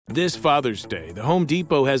This Father's Day, the Home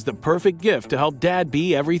Depot has the perfect gift to help Dad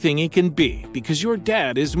be everything he can be, because your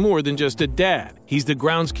dad is more than just a dad. He's the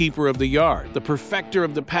groundskeeper of the yard, the perfecter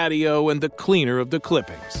of the patio, and the cleaner of the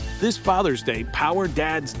clippings. This Father's Day, power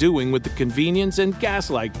Dad's doing with the convenience and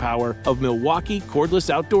gas-like power of Milwaukee cordless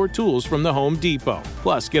outdoor tools from the Home Depot.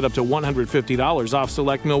 Plus, get up to $150 off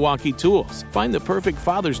select Milwaukee tools. Find the perfect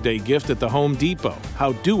Father's Day gift at the Home Depot.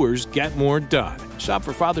 How doers get more done. Shop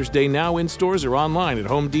for Father's Day now in stores or online at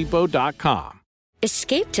homedepot.com.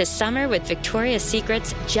 Escape to summer with Victoria's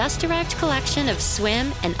Secret's just-arrived collection of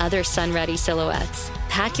swim and other sun-ready silhouettes.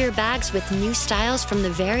 Pack your bags with new styles from the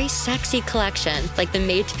Very Sexy collection, like the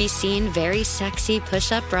made-to-be-seen Very Sexy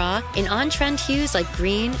push-up bra in on-trend hues like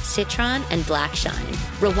green, citron, and black shine.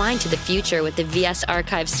 Rewind to the future with the VS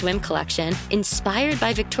Archive swim collection, inspired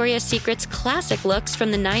by Victoria's Secret's classic looks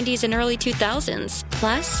from the 90s and early 2000s.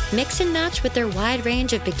 Plus, mix and match with their wide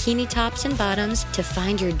range of bikini tops and bottoms to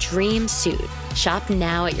find your dream suit. Shop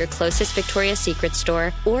now at your closest Victoria's Secret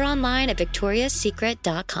store or online at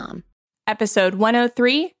victoriassecret.com. Episode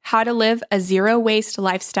 103, How to Live a Zero-Waste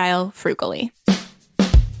Lifestyle Frugally.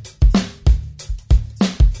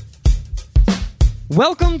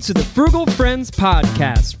 Welcome to the Frugal Friends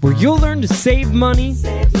Podcast, where you'll learn to save money,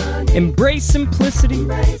 embrace simplicity,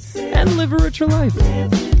 and live a richer life.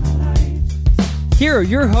 Here are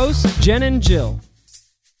your hosts, Jen and Jill.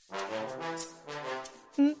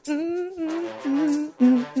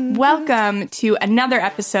 Welcome to another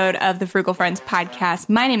episode of the Frugal Friends Podcast.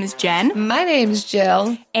 My name is Jen. My name's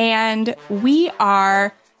Jill. And we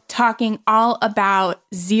are talking all about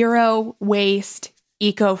zero-waste,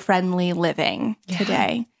 eco-friendly living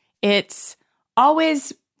today. It's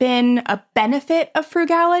always been a benefit of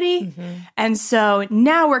frugality. Mm-hmm. And so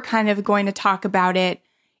now we're kind of going to talk about it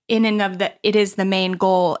in and of that it is the main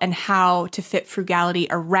goal and how to fit frugality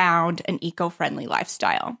around an eco-friendly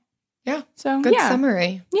lifestyle. Yeah. So good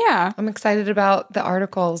summary. Yeah. I'm excited about the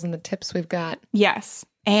articles and the tips we've got. Yes.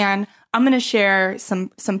 And I'm going to share some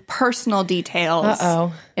personal details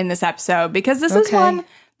in this episode because this is one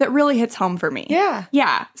that really hits home for me. Yeah.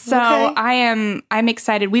 Yeah. So I'm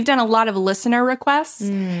excited. We've done a lot of listener requests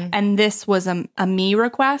and this was a me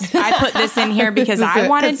request. I put this in here because I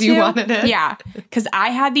wanted to. You wanted it. Yeah. Because I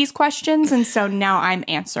had these questions and so now I'm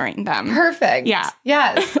answering them. Perfect. Yeah.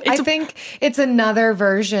 Yes. I think it's another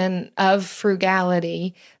version of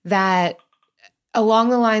frugality that along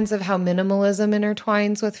the lines of how minimalism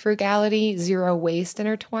intertwines with frugality, zero waste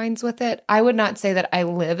intertwines with it. I would not say that I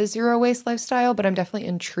live a zero waste lifestyle, but I'm definitely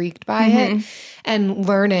intrigued by it and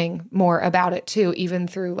learning more about it too, even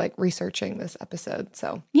through like researching this episode.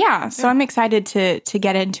 So so I'm excited to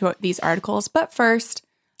get into these articles. But first,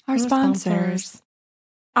 our sponsors.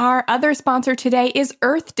 Our other sponsor today is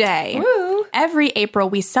Earth Day. Woo. Every April,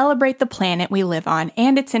 we celebrate the planet we live on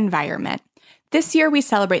and its environment. This year, we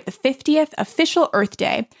celebrate the 50th official Earth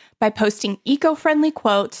Day by posting eco-friendly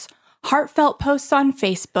quotes, heartfelt posts on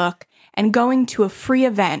Facebook, and going to a free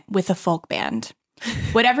event with a folk band.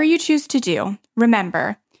 Whatever you choose to do,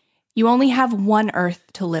 remember, you only have one Earth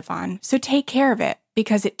to live on, so take care of it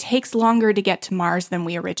because it takes longer to get to Mars than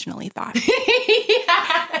we originally thought.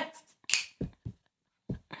 Yes.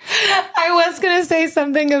 I was going to say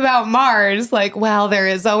something about Mars, like, well, there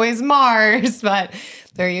is always Mars, but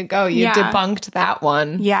there you go. You debunked that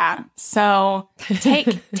one. Yeah. So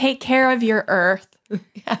take care of your Earth.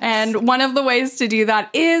 Yes. And one of the ways to do that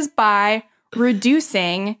is by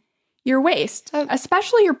reducing your waste,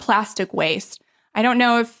 especially your plastic waste. I don't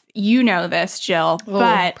know if you know this, Jill,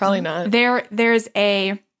 but probably not. There's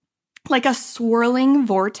a swirling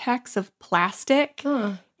vortex of plastic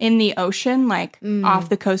in the ocean, off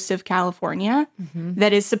the coast of California,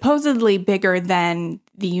 that is supposedly bigger than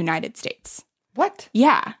the United States. What?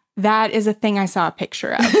 Yeah, that is a thing I saw a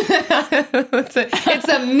picture of. it's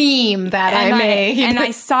a meme that I made. And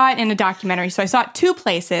I saw it in a documentary. So I saw it 2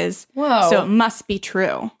 places. Whoa. So it must be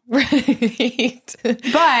true. Right.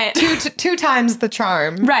 But two times the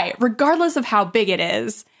charm. Right. Regardless of how big it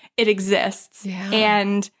is, it exists. Yeah.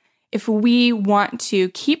 And if we want to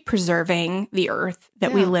keep preserving the Earth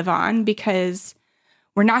that we live on, because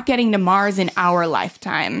we're not getting to Mars in our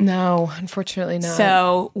lifetime. No, unfortunately not.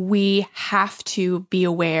 So we have to be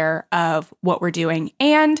aware of what we're doing.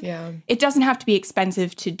 And it doesn't have to be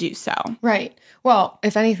expensive to do so. Right. Well,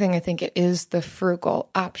 if anything, I think it is the frugal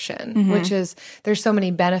option, which is there's so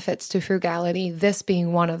many benefits to frugality, this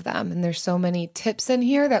being one of them. And there's so many tips in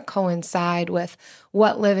here that coincide with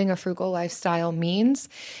what living a frugal lifestyle means.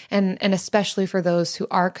 And especially for those who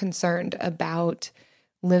are concerned about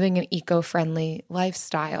living an eco-friendly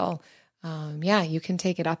lifestyle, you can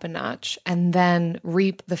take it up a notch and then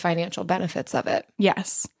reap the financial benefits of it.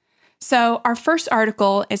 Yes. So our first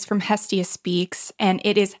article is from Hestia Speaks, and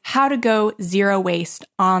it is How to Go Zero Waste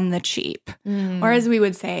on the Cheap, or as we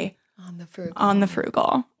would say, on the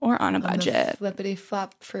frugal, or on a budget. On the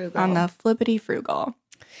flippity-flop frugal. On the flippity frugal.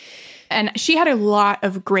 And she had a lot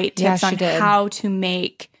of great tips on how to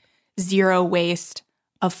make zero waste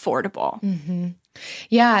affordable. Mm-hmm.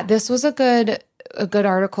 Yeah, this was a good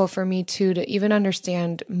article for me too, to even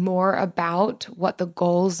understand more about what the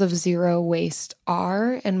goals of zero waste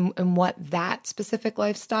are and what that specific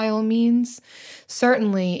lifestyle means.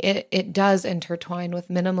 Certainly, it does intertwine with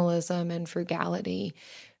minimalism and frugality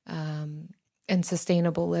and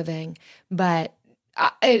sustainable living. But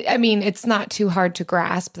I mean, it's not too hard to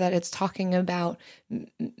grasp that it's talking about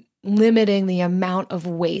limiting the amount of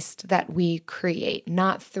waste that we create,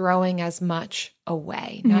 not throwing as much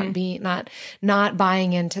away, not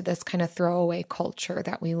buying into this kind of throwaway culture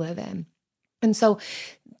that we live in. And so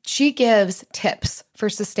she gives tips for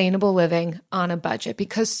sustainable living on a budget,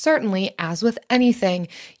 because certainly, as with anything,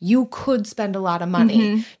 you could spend a lot of money.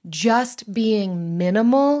 Mm-hmm. Just being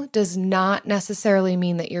minimal does not necessarily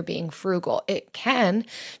mean that you're being frugal. It can.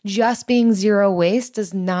 Just being zero waste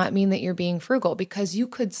does not mean that you're being frugal, because you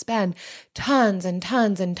could spend tons and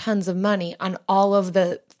tons and tons of money on all of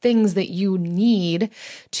the things that you need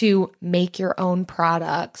to make your own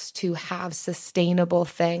products, to have sustainable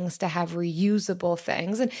things, to have reusable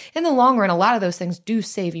things. And in the long run, a lot of those things do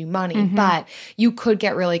save you money, but you could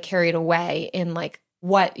get really carried away in like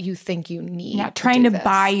what you think you need. Yeah, trying to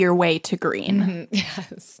buy your way to green. Mm-hmm.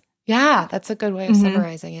 Yes. Yeah, that's a good way of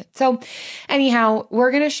summarizing it. So anyhow,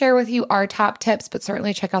 we're going to share with you our top tips, but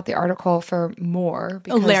certainly check out the article for more,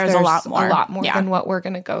 because there's a lot more than what we're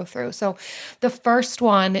going to go through. So the first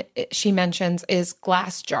one she mentions is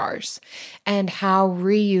glass jars and how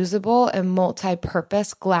reusable and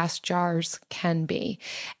multi-purpose glass jars can be.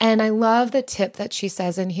 And I love the tip that she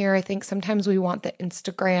says in here. I think sometimes we want the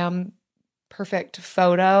Instagram perfect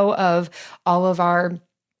photo of all of our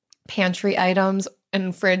pantry items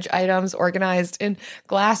and fridge items organized in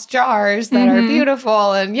glass jars that are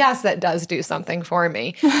beautiful. And yes, that does do something for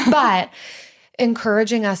me. But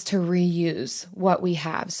encouraging us to reuse what we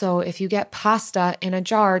have. So if you get pasta in a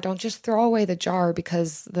jar, don't just throw away the jar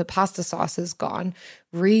because the pasta sauce is gone.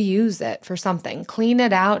 Reuse it for something. Clean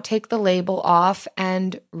it out, take the label off,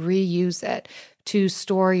 and reuse it to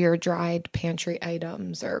store your dried pantry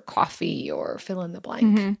items or coffee or fill in the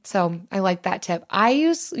blank. So I like that tip. I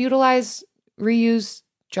utilize reuse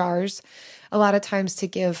jars a lot of times to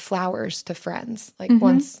give flowers to friends. Like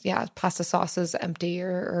once, pasta sauce is empty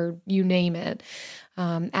or you name it,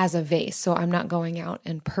 as a vase. So I'm not going out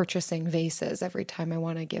and purchasing vases every time I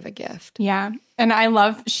want to give a gift. Yeah. And I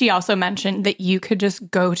love, she also mentioned that you could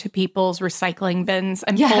just go to people's recycling bins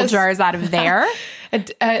and pull jars out of there.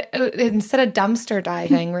 Instead of dumpster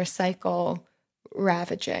diving, recycle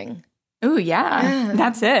ravaging. Oh, yeah.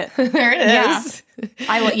 That's it. There it is.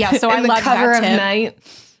 So I love cover that tip. Of night.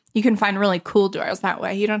 You can find really cool jars that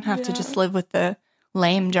way. You don't have to just live with the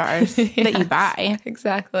lame jars that you buy.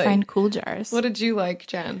 Exactly. Find cool jars. What did you like,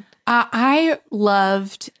 Jen? I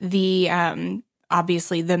loved the,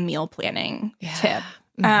 obviously, the meal planning tip.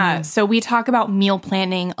 So we talk about meal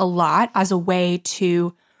planning a lot as a way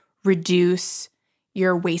to reduce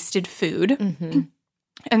your wasted food.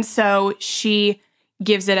 And so she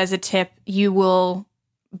gives it as a tip. You will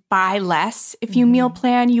buy less. If you meal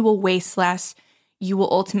plan, you will waste less. You will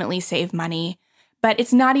ultimately save money. But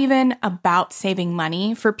it's not even about saving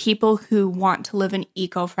money. For people who want to live an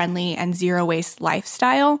eco-friendly and zero-waste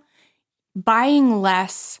lifestyle, buying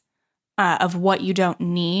less of what you don't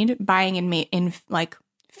need, buying in like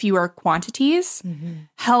fewer quantities,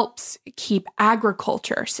 helps keep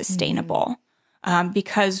agriculture sustainable.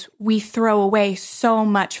 Because we throw away so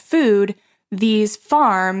much food. These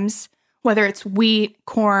farms, whether it's wheat,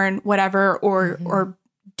 corn, whatever, or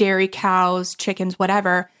dairy cows, chickens,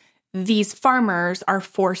 whatever, these farmers are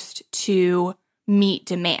forced to meet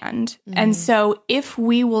demand. And so if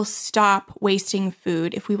we will stop wasting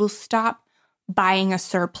food, if we will stop buying a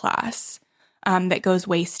surplus that goes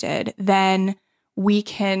wasted, then we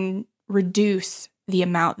can reduce the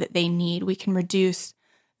amount that they need. We can reduce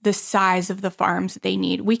the size of the farms that they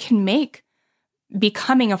need. We can make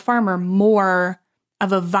becoming a farmer more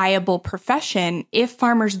of a viable profession if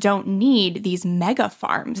farmers don't need these mega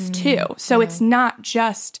farms too. So it's not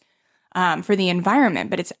just for the environment,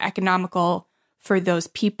 but it's economical for those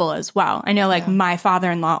people as well. I know like my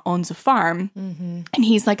father-in-law owns a farm and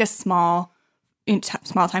he's like a small-time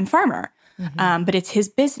farmer, but it's his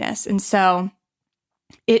business. And so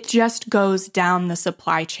it just goes down the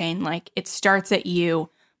supply chain. Like it starts at you,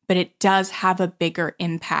 but it does have a bigger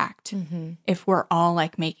impact if we're all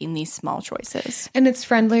like making these small choices. And it's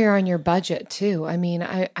friendlier on your budget too. I mean,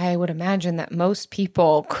 I would imagine that most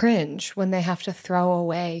people cringe when they have to throw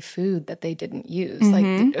away food that they didn't use.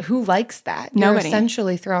 Like who likes that? Nobody. You're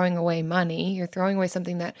essentially throwing away money. You're throwing away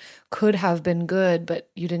something that could have been good, but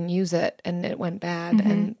you didn't use it and it went bad.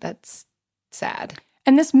 And that's sad.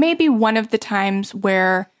 And this may be one of the times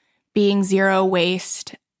where being zero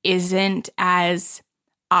waste isn't as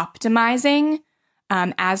optimizing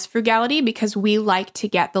as frugality, because we like to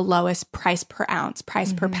get the lowest price per ounce,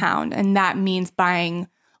 price per pound. And that means buying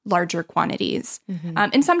larger quantities.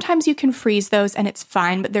 And sometimes you can freeze those and it's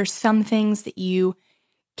fine, but there's some things that you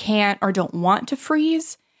can't or don't want to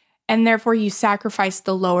freeze. And therefore you sacrifice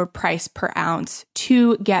the lower price per ounce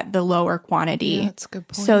to get the lower quantity. Yeah, that's a good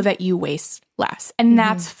point. So that you waste less. And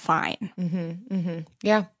that's fine.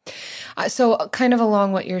 Yeah. So kind of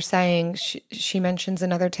along what you're saying, she mentions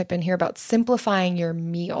another tip in here about simplifying your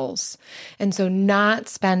meals. And so not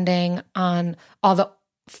spending on all the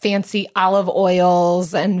fancy olive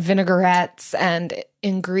oils and vinaigrettes and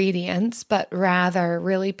ingredients, but rather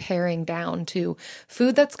really paring down to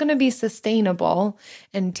food that's going to be sustainable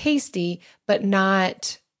and tasty, but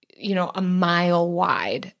not, a mile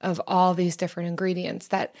wide of all these different ingredients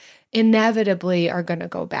that inevitably are going to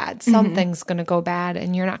go bad. Something's going to go bad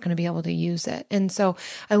and you're not going to be able to use it. And so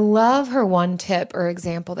I love her one tip or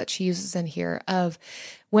example that she uses in here of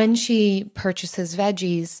when she purchases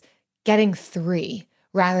veggies, getting 3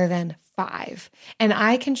 rather than 5. And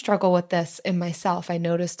I can struggle with this in myself. I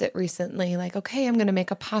noticed it recently, like, okay, I'm going to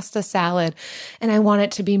make a pasta salad and I want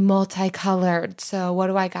it to be multicolored. So what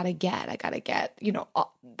do I got to get? I got to get,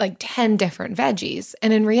 like 10 different veggies.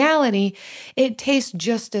 And in reality, it tastes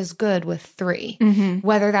just as good with 3,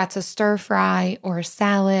 whether that's a stir fry or a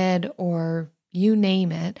salad or you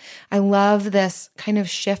name it. I love this kind of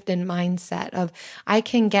shift in mindset of I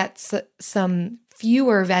can get some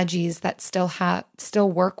fewer veggies that still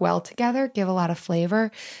work well together, give a lot of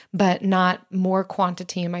flavor, but not more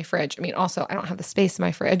quantity in my fridge. I mean, also I don't have the space in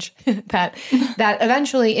my fridge that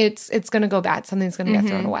eventually it's going to go bad. Something's going to get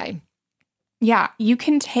thrown away. Yeah, you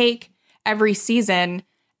can take every season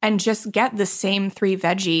and just get the same 3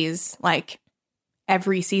 veggies like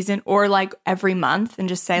every season or like every month and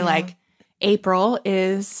just say like April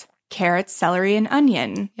is carrots, celery, and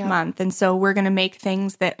onion month. And so we're going to make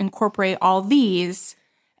things that incorporate all these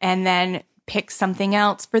and then pick something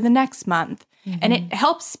else for the next month. And it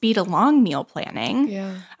helps speed along meal planning.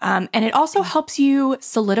 Yeah. And it also helps you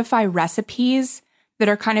solidify recipes that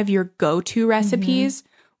are kind of your go-to recipes,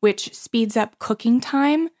 which speeds up cooking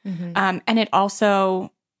time. And it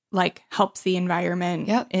also like helps the environment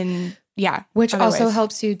in which other also ways.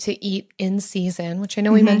 helps you to eat in season, which I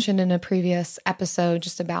know we mentioned in a previous episode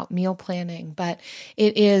just about meal planning, but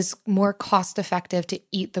it is more cost effective to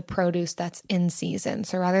eat the produce that's in season.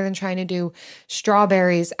 So rather than trying to do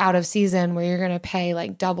strawberries out of season where you're going to pay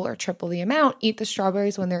like double or triple the amount, eat the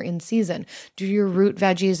strawberries when they're in season. Do your root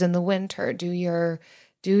veggies in the winter, do your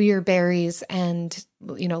berries and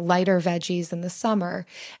lighter veggies in the summer.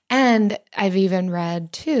 And I've even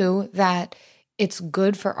read too that it's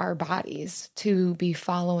good for our bodies to be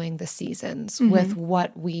following the seasons with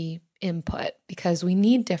what we input, because we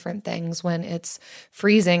need different things when it's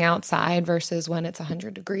freezing outside versus when it's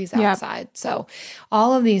 100 degrees outside. So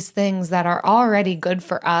all of these things that are already good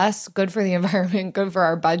for us, good for the environment, good for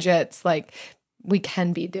our budgets, like we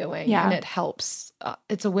can be doing and it helps.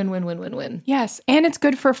 It's a win-win-win-win-win. Yes. And it's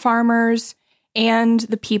good for farmers and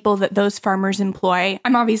the people that those farmers employ.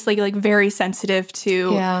 I'm obviously like very sensitive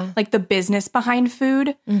to like the business behind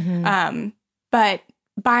food. But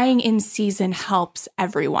buying in season helps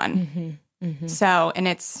everyone. So, and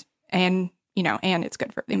it's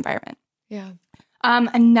good for the environment. Yeah.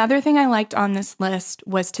 Another thing I liked on this list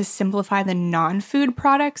was to simplify the non-food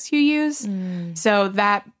products you use. So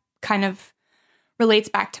that kind of relates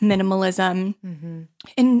back to minimalism.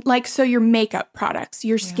 And like, so your makeup products,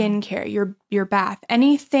 your skincare, your bath,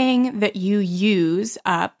 anything that you use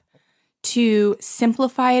up to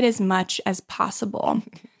simplify it as much as possible.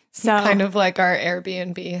 So kind of like our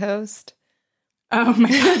Airbnb host. Oh my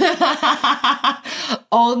God.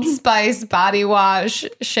 Old Spice body wash,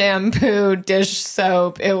 shampoo, dish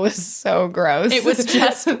soap. It was so gross. It was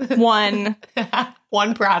just one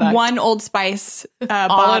One product. One Old Spice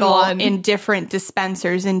bottle in different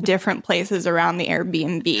dispensers in different places around the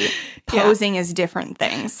Airbnb, posing as different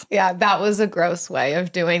things. Yeah, that was a gross way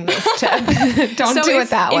of doing this tip. Don't do it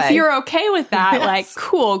that way. If you're okay with that, like,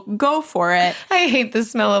 cool, go for it. I hate the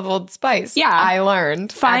smell of Old Spice. Yeah. I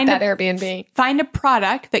learned at that Airbnb. Find a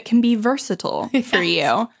product that can be versatile for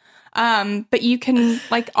you. But you can,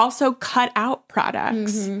 like, also cut out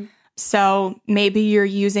products. Mm-hmm. So maybe you're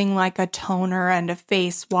using like a toner and a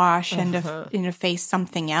face wash and a face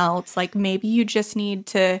something else. Like maybe you just need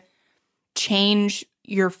to change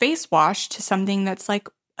your face wash to something that's like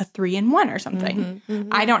a 3-in-1 or something. Mm-hmm, mm-hmm.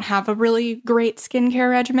 I don't have a really great skincare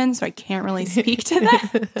regimen, so I can't really speak to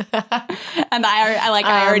that. And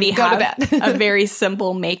I already have a very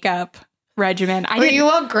simple makeup regimen. You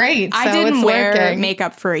look great. So I didn't wear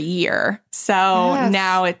makeup for a year. So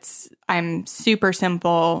now I'm super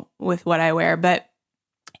simple with what I wear, but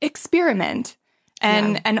experiment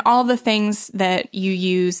and all the things that you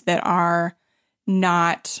use that are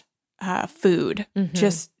not food,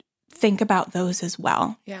 just think about those as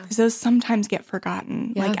well. Yeah. Because those sometimes get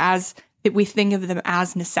forgotten, like as we think of them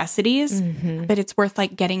as necessities, but it's worth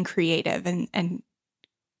like getting creative and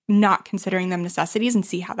not considering them necessities and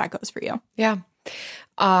see how that goes for you. Yeah.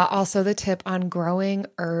 Also the tip on growing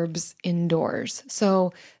herbs indoors.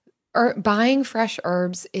 So buying fresh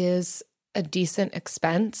herbs is a decent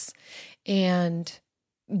expense and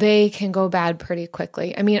they can go bad pretty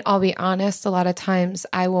quickly. I mean, I'll be honest, a lot of times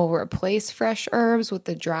I will replace fresh herbs with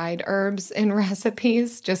the dried herbs in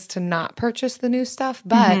recipes just to not purchase the new stuff.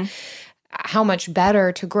 But how much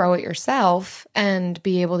better to grow it yourself and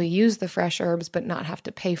be able to use the fresh herbs but not have to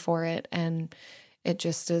pay for it. And it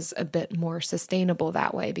just is a bit more sustainable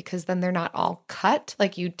that way because then they're not all cut.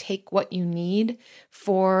 Like you take what you need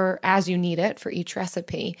as you need it for each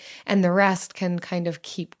recipe and the rest can kind of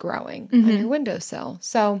keep growing on your windowsill.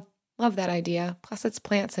 So love that idea. Plus it's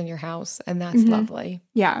plants in your house and that's lovely.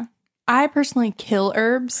 Yeah. I personally kill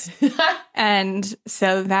herbs, and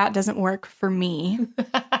so that doesn't work for me.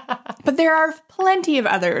 But there are plenty of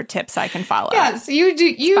other tips I can follow. Yes, you do.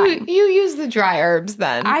 You use the dry herbs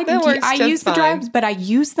then. I use the dry herbs, but I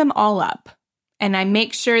use them all up. And I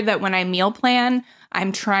make sure that when I meal plan,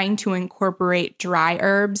 I'm trying to incorporate dry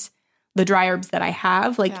herbs, the dry herbs that I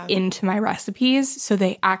have, into my recipes so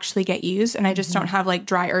they actually get used. And I just don't have like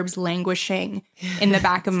dry herbs languishing in the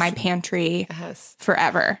back of my pantry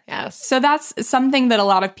forever. Yes. So that's something that a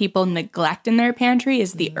lot of people neglect in their pantry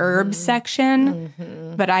is the herb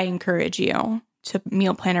section. But I encourage you to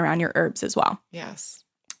meal plan around your herbs as well. Yes.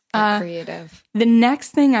 Creative. The next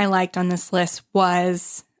thing I liked on this list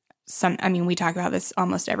was we talk about this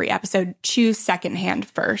almost every episode, choose secondhand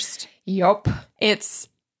first. Yup. It's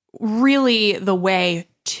really the way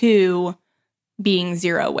to being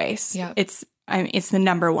zero waste. Yep. It's the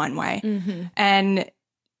number one way. And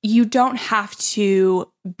you don't have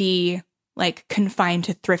to be like confined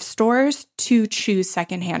to thrift stores to choose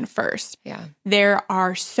secondhand first. Yeah. There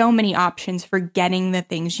are so many options for getting the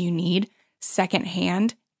things you need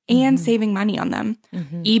secondhand and saving money on them.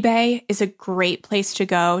 eBay is a great place to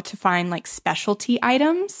go to find like specialty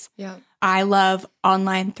items. Yeah. I love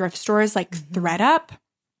online thrift stores like ThredUp.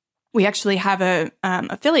 We actually have a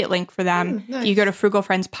affiliate link for them. Nice. You go to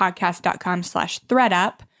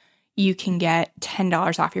frugalfriendspodcast.com/threadup. You can get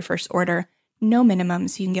 $10 off your first order. No minimum,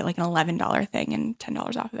 so you can get like an $11 thing and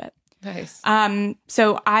 $10 off of it. Nice.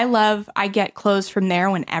 So I get clothes from there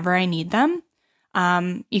whenever I need them.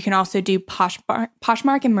 You can also do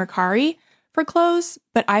Poshmark and Mercari for clothes,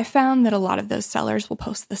 but I found that a lot of those sellers will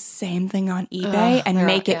post the same thing on eBay and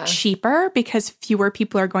make it cheaper because fewer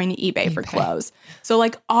people are going to eBay for clothes. So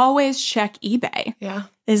like always check eBay. Yeah.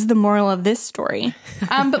 Is the moral of this story.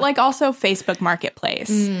 But like also Facebook Marketplace,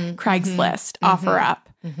 Craigslist, OfferUp.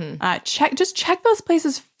 Check those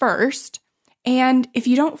places first. And if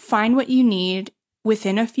you don't find what you need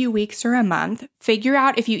within a few weeks or a month, figure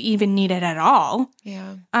out if you even need it at all.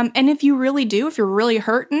 Yeah. And if you really do, if you're really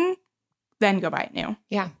hurting, then go buy it new.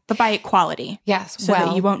 Yeah. But buy it quality. Yes. So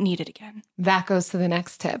that you won't need it again. That goes to the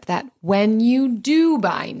next tip, that when you do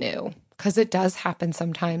buy new, because it does happen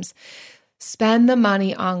sometimes, spend the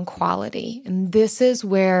money on quality. And this is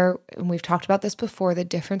where, and we've talked about this before, the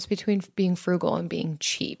difference between being frugal and being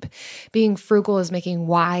cheap. Being frugal is making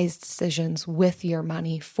wise decisions with your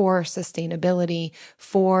money for sustainability,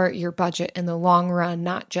 for your budget in the long run,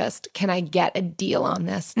 not just, can I get a deal on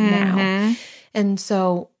this now? And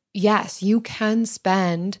so, yes, you can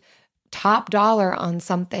spend top dollar on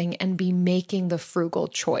something and be making the frugal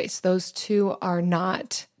choice. Those two are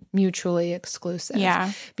not mutually exclusive.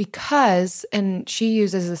 Yeah. Because, and she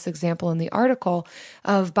uses this example in the article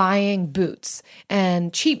of buying boots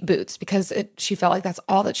and cheap boots because she felt like that's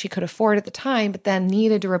all that she could afford at the time, but then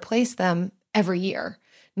needed to replace them every year,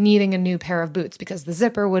 needing a new pair of boots because the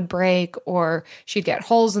zipper would break or she'd get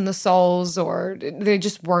holes in the soles or they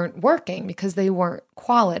just weren't working because they weren't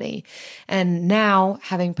quality. And now,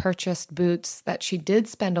 having purchased boots that she did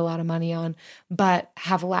spend a lot of money on, but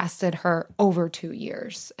have lasted her over 2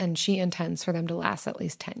 years, and she intends for them to last at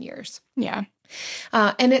least 10 years. Yeah.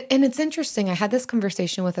 And it's interesting. I had this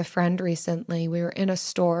conversation with a friend recently. We were in a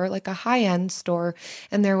store, like a high-end store,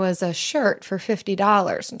 and there was a shirt for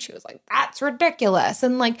 $50. And she was like, that's ridiculous.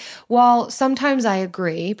 And like, while sometimes I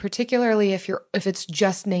agree, particularly if it's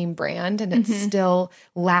just name brand and it's still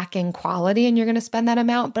lacking quality and you're going to spend that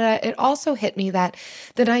amount. But it also hit me that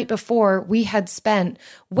the night before we had spent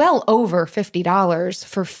well over $50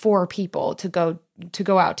 for 4 people to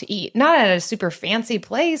go out to eat. Not at a super fancy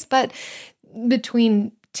place, but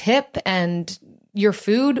between tip and your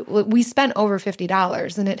food, we spent over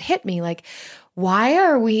 $50. And it hit me like, why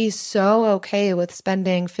are we so okay with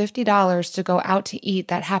spending $50 to go out to eat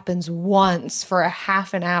that happens once for a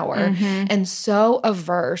half an hour and so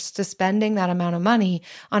averse to spending that amount of money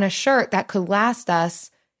on a shirt that could last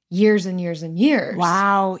us years and years and years?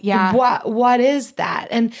 Wow. Yeah. What is that?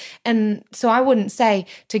 And so I wouldn't say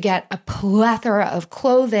to get a plethora of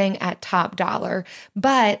clothing at top dollar,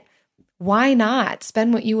 but why not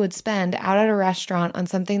spend what you would spend out at a restaurant on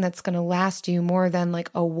something that's going to last you more than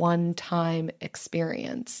like a one-time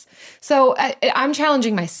experience? So I'm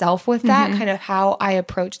challenging myself with that, kind of how I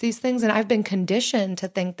approach these things. And I've been conditioned to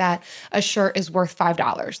think that a shirt is worth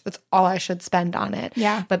 $5. That's all I should spend on it.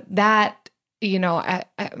 Yeah. But that,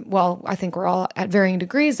 I think we're all at varying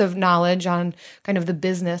degrees of knowledge on kind of the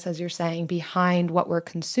business, as you're saying, behind what we're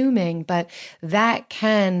consuming. But that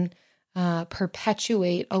can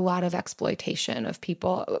perpetuate a lot of exploitation of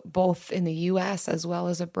people, both in the U.S. as well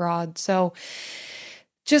as abroad. So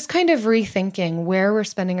just kind of rethinking where we're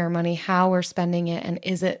spending our money, how we're spending it, and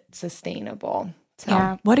is it sustainable? So,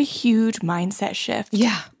 yeah. What a huge mindset shift.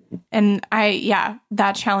 Yeah. And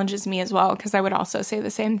that challenges me as well, because I would also say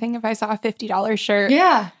the same thing if I saw a $50 shirt.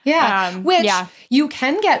 Yeah. You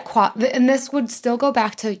can get, and this would still go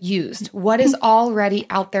back to used. What is already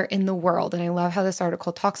out there in the world? And I love how this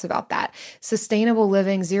article talks about that. Sustainable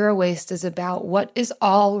living, zero waste is about what is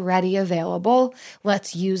already available.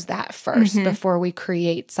 Let's use that first before we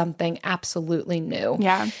create something absolutely new.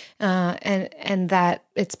 Yeah. And that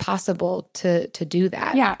it's possible to do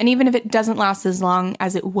that. Yeah. And even if it doesn't last as long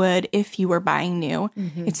as it would if you were buying new,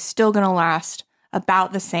 it's still going to last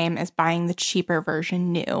about the same as buying the cheaper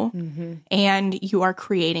version new. And you are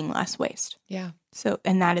creating less waste. Yeah. So,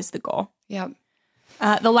 and that is the goal. Yeah.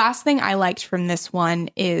 The last thing I liked from this one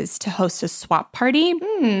is to host a swap party.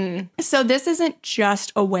 So this isn't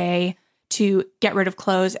just a way to get rid of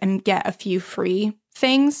clothes and get a few free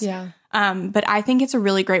things. Yeah. But I think it's a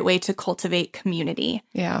really great way to cultivate community.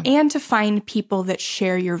 Yeah. And to find people that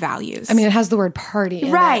share your values. I mean, it has the word party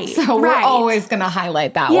in right, it, so we're always going to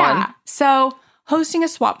highlight that one. So hosting a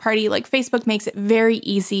swap party, like Facebook makes it very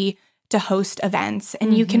easy to host events.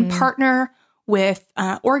 And you can partner with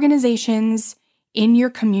organizations in your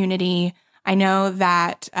community. I know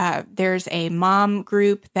that there's a mom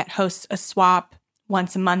group that hosts a swap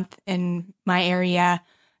once a month in my area.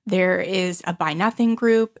 There is a Buy Nothing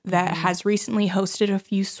group that has recently hosted a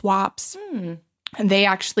few swaps. And they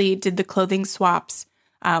actually did the clothing swaps.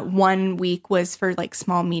 1 week was for like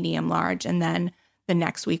small, medium, large, and then the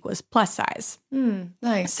next week was plus size.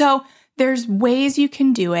 Nice. So there's ways you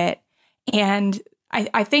can do it. And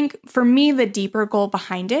I think for me, the deeper goal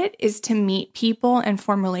behind it is to meet people and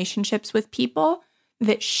form relationships with people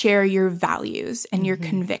that share your values and your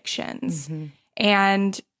convictions.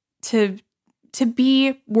 And to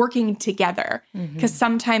be working together, because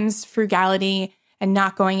sometimes frugality and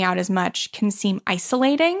not going out as much can seem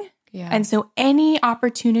isolating. Yeah. And so any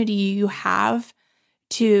opportunity you have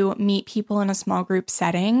to meet people in a small group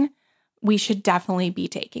setting, we should definitely be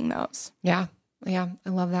taking those. Yeah. Yeah. I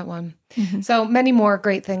love that one. So many more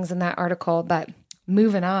great things in that article, but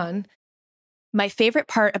moving on. My favorite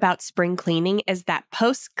part about spring cleaning is that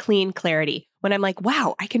post-clean clarity. When I'm like,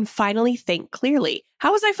 wow, I can finally think clearly.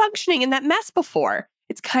 How was I functioning in that mess before?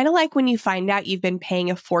 It's kind of like when you find out you've been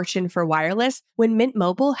paying a fortune for wireless when Mint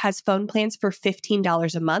Mobile has phone plans for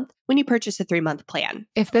 $15 a month when you purchase a 3-month plan.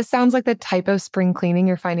 If this sounds like the type of spring cleaning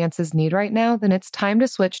your finances need right now, then it's time to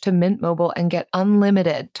switch to Mint Mobile and get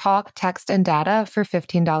unlimited talk, text, and data for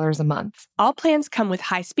 $15 a month. All plans come with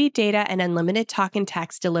high-speed data and unlimited talk and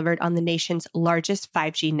text delivered on the nation's largest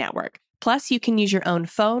 5G network. Plus, you can use your own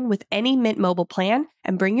phone with any Mint Mobile plan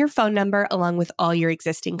and bring your phone number along with all your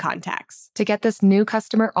existing contacts. To get this new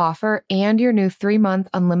customer offer and your new 3-month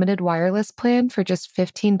unlimited wireless plan for just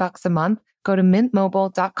 $15 a month, go to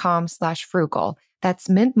mintmobile.com/frugal. That's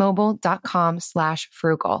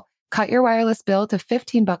mintmobile.com/frugal. Cut your wireless bill to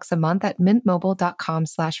 $15 a month at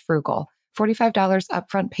mintmobile.com/frugal. $45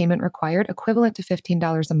 upfront payment required, equivalent to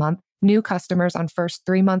 $15 a month. New customers on first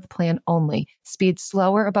 3-month plan only. Speed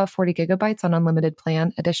slower above 40 gigabytes on unlimited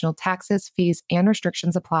plan. Additional taxes, fees, and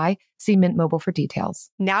restrictions apply. See Mint Mobile for details.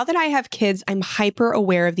 Now that I have kids, I'm hyper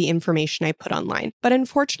aware of the information I put online. But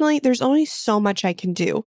unfortunately, there's only so much I can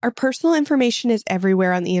do. Our personal information is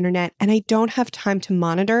everywhere on the internet, and I don't have time to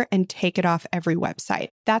monitor and take it off every website.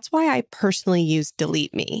 That's why I personally use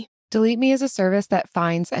Delete Me. Delete Me is a service that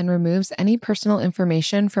finds and removes any personal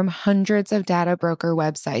information from hundreds of data broker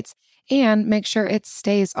websites and make sure it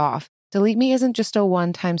stays off. Delete Me isn't just a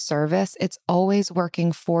one-time service. It's always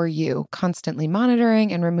working for you, constantly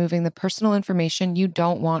monitoring and removing the personal information you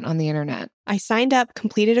don't want on the internet. I signed up,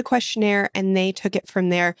 completed a questionnaire, and they took it from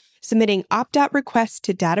there, submitting opt-out requests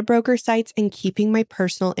to data broker sites and keeping my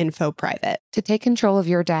personal info private. To take control of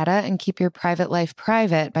your data and keep your private life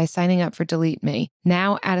private by signing up for Delete Me.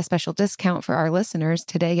 Now, at a special discount for our listeners,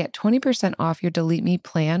 today get 20% off your Delete Me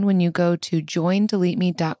plan when you go to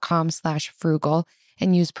joindeleteme.com/frugal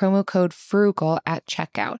and use promo code FRUGAL at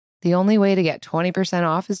checkout. The only way to get 20%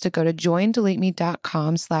 off is to go to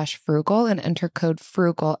joindeleteme.com/frugal and enter code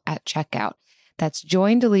FRUGAL at checkout. That's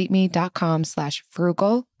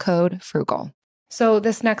joindeleteme.com/frugal, code FRUGAL. So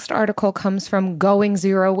this next article comes from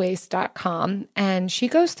goingzerowaste.com, and she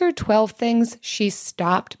goes through 12 things she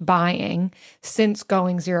stopped buying since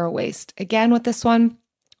going zero waste. Again, with this one,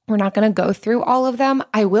 we're not going to go through all of them.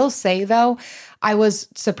 I will say, though, I was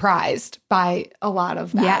surprised by a lot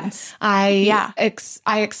of them. Yes. I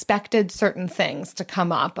expected certain things to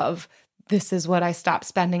come up of this is what I stopped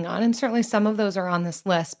spending on. And certainly some of those are on this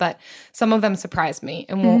list, but some of them surprised me,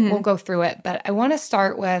 and we'll go through it. But I want to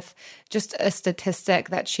start with just a statistic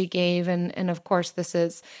that she gave. And of course, this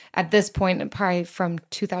is at this point probably from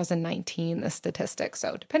 2019, the statistic.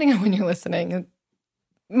 So depending on when you're listening, it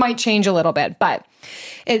might change a little bit, but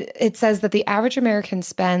it says that the average American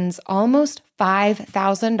spends almost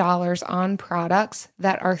 $5,000 on products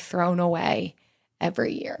that are thrown away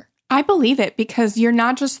every year. I believe it, because you're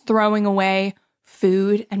not just throwing away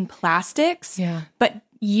food and plastics, but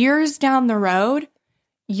years down the road,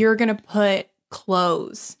 you're going to put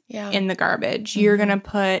clothes in the garbage. You're going to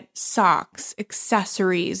put socks,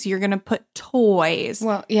 accessories. You're going to put toys.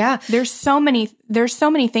 Well, yeah. There's so many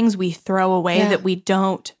things we throw away that we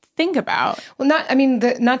don't think about. Well, not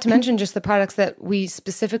to mention just the products that we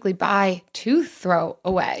specifically buy to throw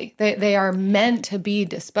away. They are meant to be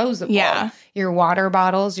disposable. Yeah. Your water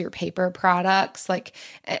bottles, your paper products, like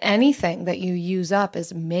anything that you use up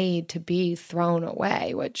is made to be thrown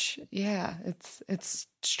away, which, it's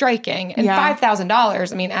striking. And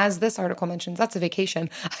 $5,000, I mean, as this article mentions, that's a vacation.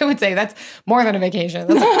 I would say that's more than a vacation.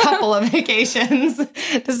 That's a couple of vacations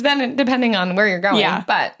to spend, depending on where you're going. Yeah.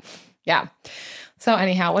 But yeah. So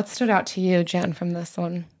anyhow, what stood out to you, Jen, from this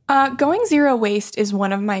one? Going Zero Waste is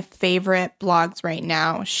one of my favorite blogs right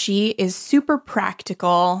now. She is super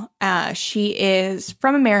practical. She is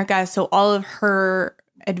from America, so all of her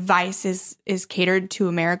advice is catered to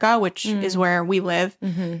America, which is where we live.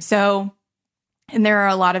 So, and there are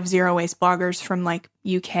a lot of zero waste bloggers from like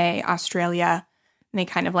UK, Australia, and they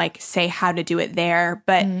kind of like say how to do it there.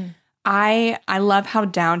 But I love how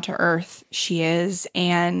down to earth she is,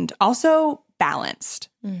 and also balanced,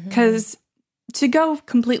 because to go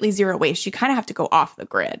completely zero waste, you kind of have to go off the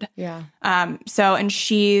grid. Yeah. So, and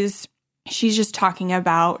she's just talking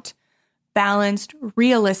about balanced,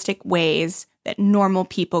 realistic ways that normal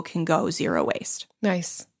people can go zero waste.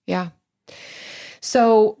 Nice. Yeah.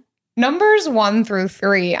 So numbers 1 through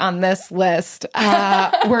 3 on this list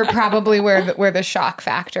were probably where the shock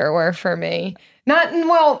factor were for me.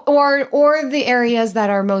 Or the areas that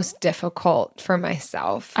are most difficult for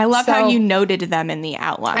myself. I love how you noted them in the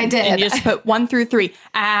outline. I did. And just put 1 through 3.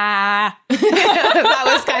 That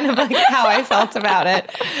was kind of like how I felt about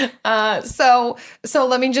it. So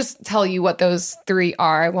let me just tell you what those 3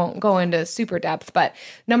 are. I won't go into super depth, but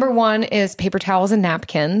number 1 is paper towels and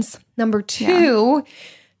napkins. Number 2,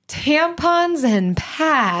 tampons and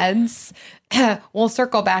pads. We'll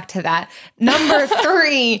circle back to that. Number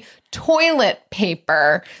 3, toilet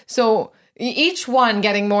paper. So each one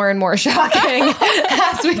getting more and more shocking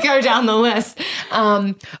as we go down the list.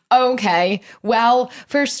 Okay. Well,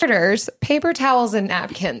 for starters, paper towels and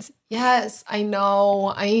napkins. Yes, I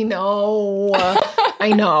know.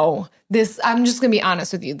 I know. I'm just going to be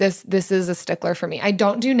honest with you. This is a stickler for me. I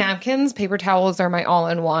don't do napkins. Paper towels are my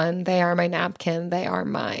all-in-one. They are my napkin. They are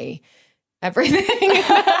my everything.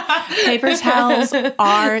 Paper towels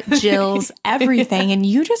are Jill's everything. And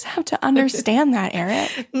you just have to understand that,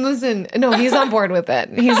 Eric. Listen, no, he's on board with it.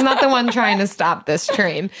 He's not the one trying to stop this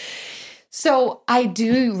train. So I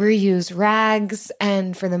do reuse rags,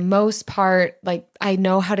 and for the most part, like, I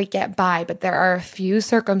know how to get by, but there are a few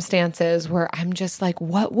circumstances where I'm just like,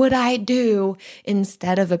 what would I do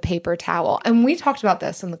instead of a paper towel? And we talked about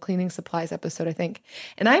this in the cleaning supplies episode, I think.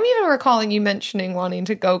 And I'm even recalling you mentioning wanting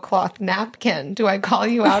to go cloth napkin. Do I call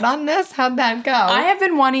you out on this? How'd that go? I have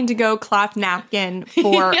been wanting to go cloth napkin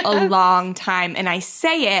for a long time, and I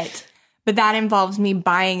say it, but that involves me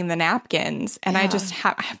buying the napkins, and I just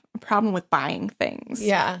have a problem with buying things.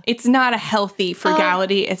 Yeah. It's not a healthy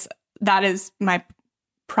frugality. That is my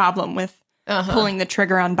problem with pulling the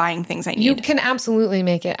trigger on buying things I need. You can absolutely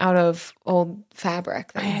make it out of old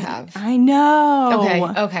fabric that you have. I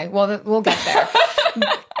know. Okay. Well, we'll get there.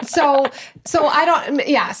 So I don't,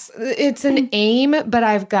 yes, it's an aim, but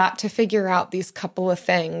I've got to figure out these couple of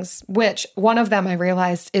things, which one of them I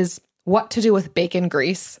realized is what to do with bacon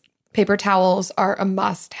grease. Paper towels are a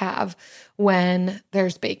must-have when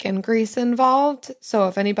there's bacon grease involved. So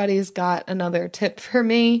if anybody's got another tip for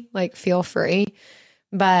me, like, feel free.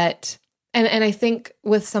 But, and I think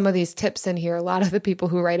with some of these tips in here, a lot of the people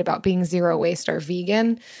who write about being zero waste are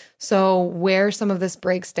vegan. So where some of this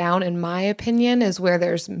breaks down, in my opinion, is where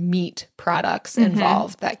there's meat products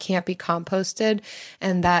involved that can't be composted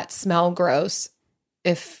and that smell gross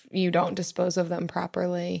if you don't dispose of them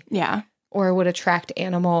properly. Yeah. Or would attract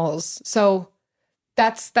animals. So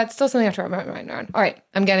that's still something I have to wrap my mind around. All right,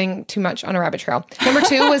 I'm getting too much on a rabbit trail. Number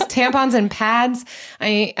 2 was tampons and pads.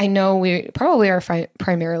 I know we probably are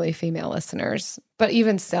primarily female listeners, but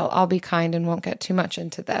even still, I'll be kind and won't get too much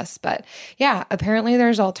into this. But yeah, apparently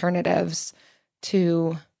there's alternatives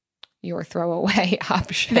to your throwaway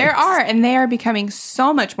options. There are, and they are becoming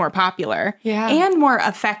so much more popular and more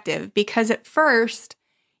effective, because at first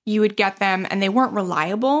you would get them and they weren't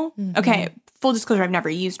reliable. Okay, full disclosure, I've never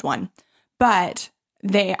used one, but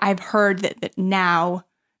I've heard that now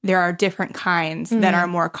there are different kinds that are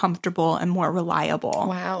more comfortable and more reliable.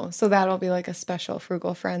 Wow. So that'll be like a special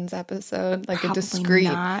Frugal Friends episode, like Probably a discreet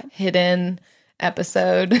not. hidden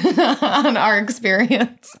episode on our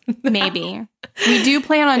experience. Maybe. We do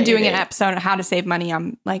plan on doing an episode on how to save money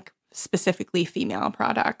on, like, specifically female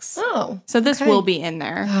products. Oh. So this will be in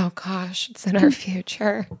there. Oh gosh, it's in our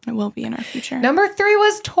future. It will be in our future. Number 3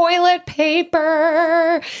 was toilet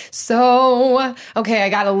paper. So, okay, I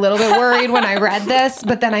got a little bit worried when I read this,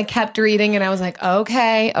 but then I kept reading and I was like,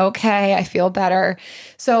 okay, I feel better.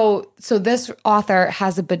 So this author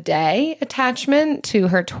has a bidet attachment to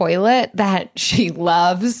her toilet that she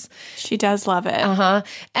loves. She does love it.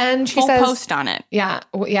 And she Full says, post on it. Yeah,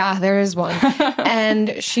 there is one.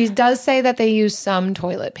 And she does say that they use some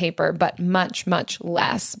toilet paper, but much, much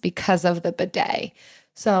less because of the bidet.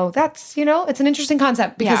 So that's, it's an interesting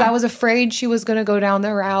concept, because I was afraid she was going to go down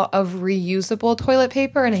the route of reusable toilet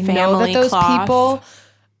paper. And I know that those people...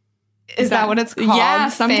 Is that what it's called? Yeah,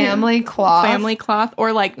 family cloth. Family cloth,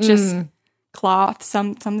 or like just cloth,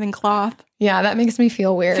 something cloth. Yeah, that makes me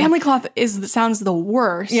feel weird. Family cloth sounds the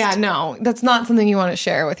worst. Yeah, no, that's not something you want to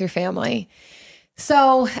share with your family.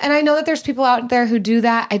 So, and I know that there's people out there who do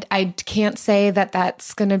that. I can't say that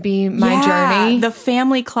that's going to be my journey. The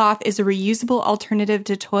family cloth is a reusable alternative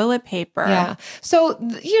to toilet paper. Yeah. So,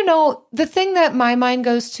 the thing that my mind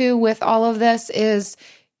goes to with all of this is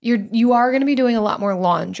you are going to be doing a lot more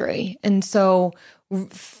laundry. And so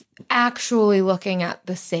actually looking at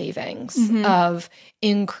the savings of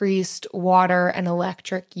increased water and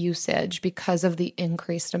electric usage because of the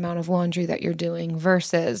increased amount of laundry that you're doing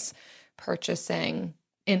versus purchasing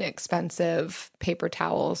inexpensive paper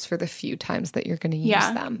towels for the few times that you're going to use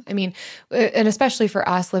them. I mean, and especially for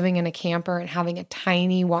us living in a camper and having a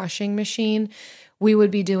tiny washing machine, we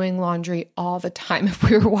would be doing laundry all the time if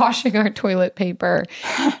we were washing our toilet paper.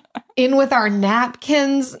 In with our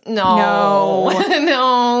napkins? No.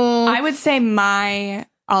 I would say my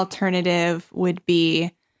alternative would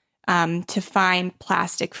be to find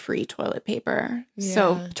plastic-free toilet paper. Yeah.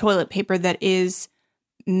 So toilet paper that is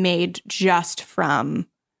made just from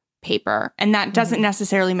paper. And that doesn't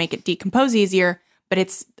necessarily make it decompose easier, but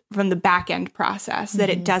it's from the back end process that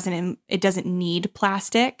it doesn't need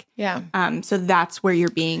plastic. Yeah. So that's where you're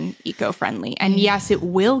being eco-friendly. And yes, it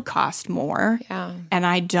will cost more. Yeah. And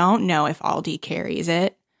I don't know if Aldi carries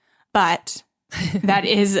it, but that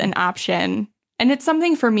is an option. And it's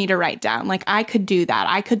something for me to write down. Like, I could do that.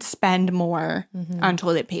 I could spend more on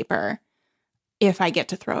toilet paper. if I get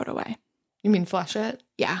to throw it away. You mean flush it?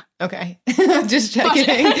 Yeah. Okay. Just checking. Is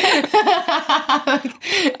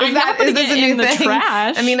this a new thing?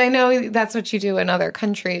 Trash. I mean, I know that's what you do in other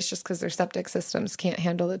countries just because their septic systems can't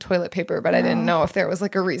handle the toilet paper, but I didn't know if there was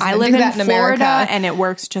like a reason to do that in Florida America. and it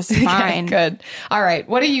works just fine. Okay, good. All right.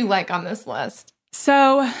 What do you like on this list?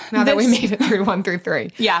 So now that we made it through 1 through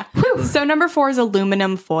 3. Yeah. So number 4 is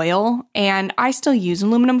aluminum foil. And I still use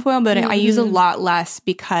aluminum foil, but I use a lot less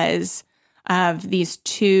because of these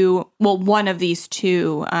two, well, one of these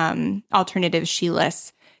two alternatives she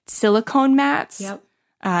lists. Silicone mats. Yep.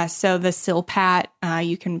 So the Silpat,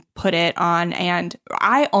 you can put it on, and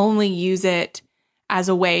I only use it as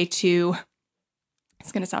a way to,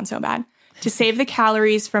 it's going to sound so bad, to save the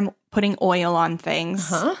calories from putting oil on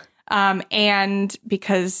things. And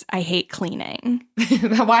because I hate cleaning.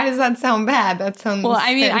 Why does that sound bad? That sounds well.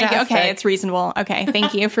 I mean, fantastic. it's reasonable. Okay,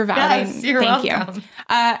 thank you for validating. Yes, you're welcome. You.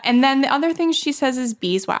 And then the other thing she says is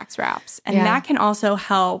beeswax wraps, and that can also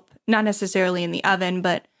help, not necessarily in the oven,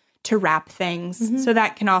 but to wrap things. So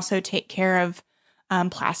that can also take care of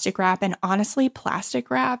plastic wrap. And honestly, plastic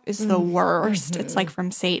wrap is the worst. It's like from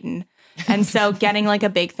Satan. And so getting like a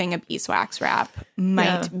big thing of beeswax wrap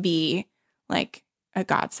might be like a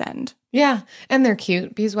godsend. Yeah, and they're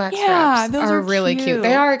cute. Beeswax wraps those are really cute. cute.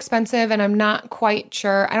 They are expensive, and I'm not quite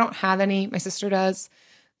sure. I don't have any. My sister does,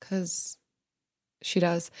 because she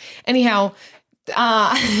does. Anyhow,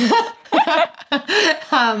 There's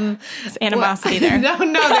animosity there. No,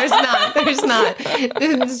 there's not. There's not.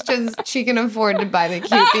 It's just she can afford to buy the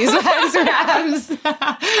cute beeswax wraps.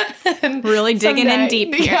 Really digging in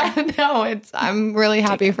deep here. Yeah, no, I'm really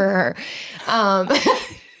happy for her.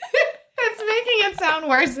 It's making it sound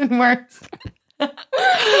worse and worse.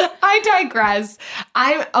 I digress.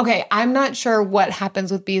 I'm not sure what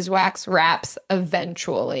happens with beeswax wraps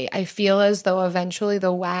eventually. I feel as though eventually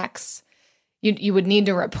the wax, you would need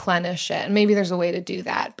to replenish it. And maybe there's a way to do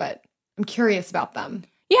that, but I'm curious about them.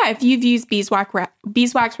 Yeah, if you've used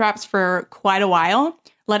beeswax wraps for quite a while,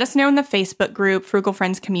 let us know in the Facebook group, Frugal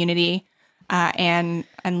Friends Community, and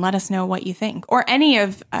let us know what you think. Or any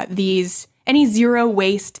of these, any zero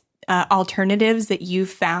waste alternatives that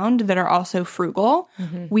you've found that are also frugal.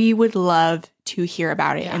 We would love to hear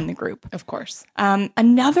about it in the group. Of course.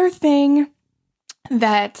 Another thing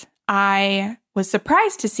that I was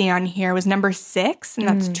surprised to see on here was number 6, and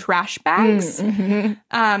that's trash bags.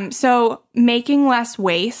 So making less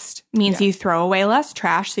waste means you throw away less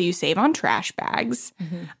trash, so you save on trash bags.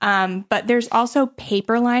 But there's also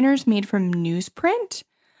paper liners made from newsprint,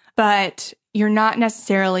 but you're not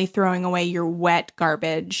necessarily throwing away your wet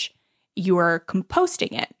garbage. You're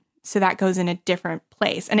composting it. So that goes in a different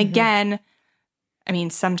place. And again, I mean,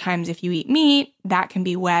 sometimes if you eat meat, that can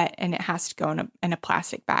be wet and it has to go in a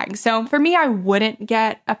plastic bag. So for me, I wouldn't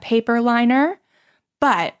get a paper liner,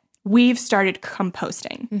 but we've started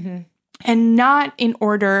composting. And not in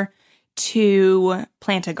order to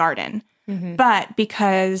plant a garden, but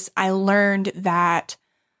because I learned that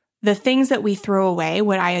the things that we throw away,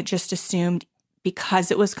 what I had just assumed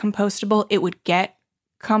because it was compostable, it would get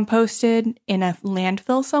composted in a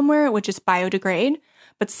landfill somewhere, which is biodegrade.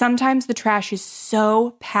 But sometimes the trash is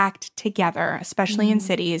so packed together, especially in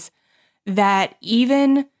cities, that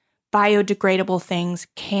even biodegradable things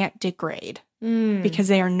can't degrade because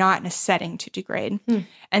they are not in a setting to degrade.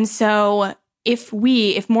 And so if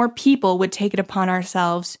more people would take it upon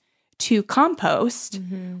ourselves to compost,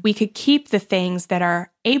 we could keep the things that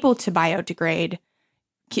are able to biodegrade,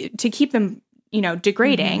 to keep them,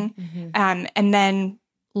 degrading, and then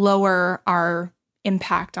lower our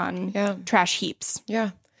impact on trash heaps.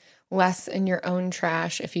 Yeah. Less in your own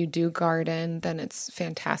trash. If you do garden, then it's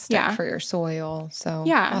fantastic for your soil. So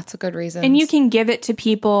lots of good reasons. And you can give it to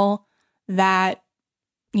people that,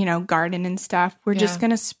 garden and stuff. We're just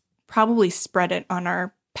going to probably spread it on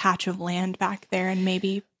our patch of land back there and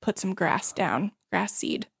maybe put some grass down, grass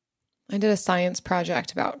seed. I did a science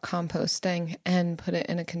project about composting and put it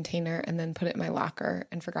in a container and then put it in my locker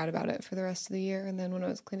and forgot about it for the rest of the year. And then when I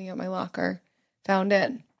was cleaning out my locker, found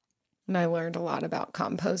it. And I learned a lot about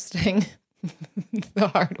composting the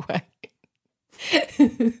hard way.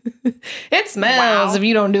 It smells if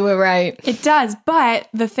you don't do it right. It does. But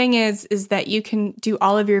the thing is that you can do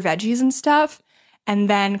all of your veggies and stuff. And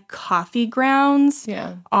then coffee grounds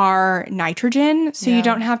are nitrogen. So you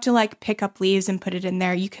don't have to pick up leaves and put it in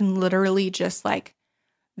there. You can literally just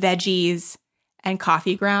veggies and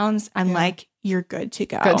coffee grounds and you're good to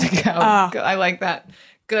go. Good to go. I like that.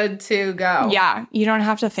 Good to go. Yeah. You don't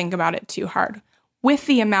have to think about it too hard with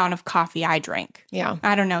the amount of coffee I drink. Yeah.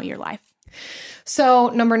 I don't know your life. So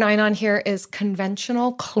number 9 on here is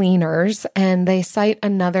conventional cleaners. And they cite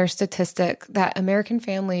another statistic that American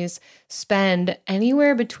families spend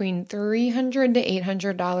anywhere between $300 to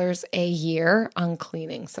 $800 a year on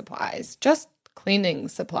cleaning supplies, just cleaning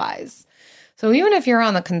supplies. So even if you're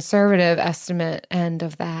on the conservative estimate end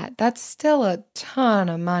of that, that's still a ton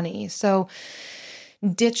of money. So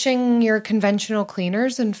ditching your conventional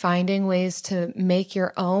cleaners and finding ways to make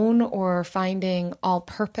your own, or finding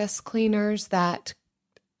all-purpose cleaners that,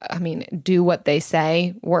 do what they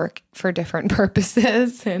say, work for different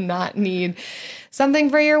purposes, and not need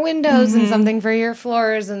something for your windows and something for your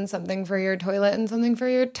floors and something for your toilet and something for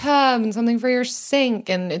your tub and something for your sink.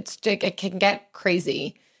 And it can get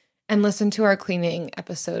crazy. And listen to our cleaning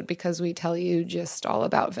episode because we tell you just all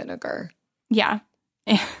about vinegar. Yeah.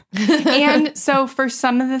 And so for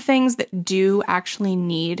some of the things that do actually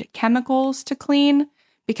need chemicals to clean,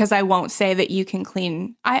 because I won't say that you can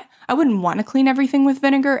clean, I wouldn't want to clean everything with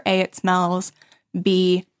vinegar. A, it smells.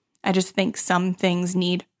 B, I just think some things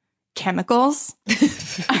need chemicals.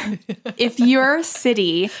 If your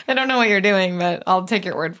city, I don't know what you're doing, but I'll take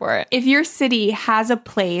your word for it. If your city has a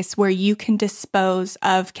place where you can dispose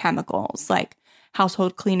of chemicals like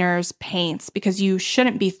household cleaners, paints, because you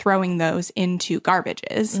shouldn't be throwing those into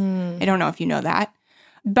garbages. I don't know if you know that,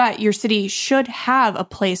 but your city should have a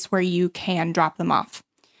place where you can drop them off.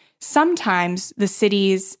 Sometimes the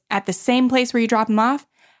cities at the same place where you drop them off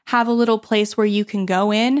have a little place where you can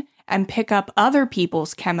go in and pick up other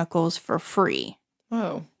people's chemicals for free.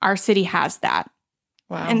 Oh. Our city has that.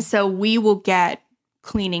 Wow. And so we will get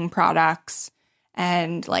cleaning products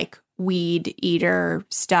and like weed eater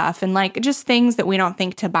stuff and like just things that we don't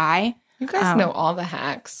think to buy. You guys know all the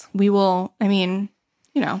hacks. We will, a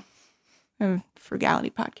frugality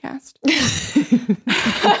podcast.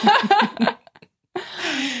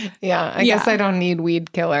 Yeah, I guess I don't need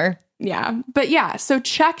weed killer. Yeah. But yeah, so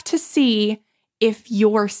check to see if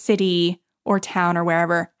your city or town or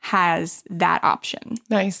wherever has that option.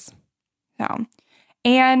 Nice. So,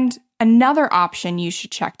 and another option you should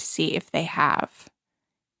check to see if they have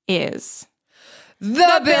is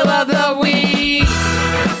the Bill of the Week.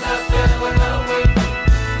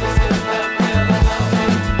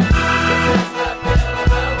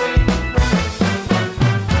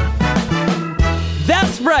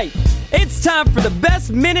 That's right. It's time for the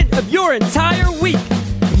best minute of your entire week.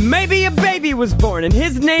 Maybe a baby was born and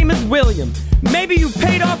his name is William. Maybe you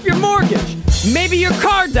paid off your mortgage. Maybe your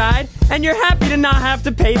car died and you're happy to not have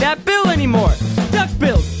to pay that bill anymore. Duck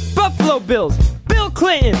bills, Buffalo Bills, Bill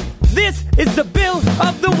Clinton. This is the Bill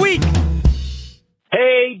of the Week.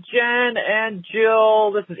 Hey, Jen and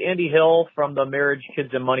Jill. This is Andy Hill from the Marriage, Kids,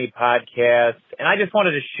 and Money podcast. And I just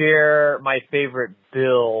wanted to share my favorite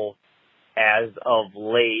bill as of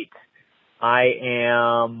late. I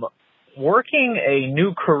am working a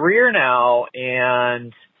new career now,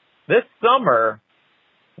 and this summer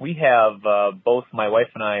we have both my wife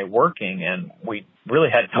and I working, and we really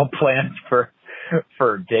had no plans for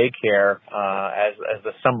daycare as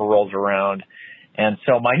the summer rolls around. And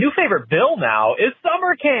so my new favorite bill now is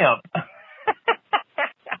summer camp.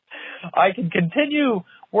 I can continue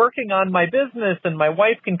working on my business, and my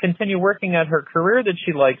wife can continue working on her career that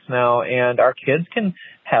she likes now, and our kids can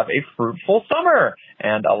have a fruitful summer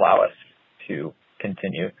and allow us to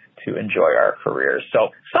continue to enjoy our careers. So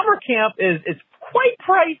summer camp is quite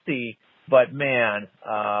pricey, but man,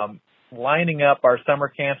 lining up our summer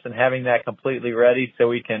camps and having that completely ready so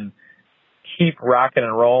we can keep rocking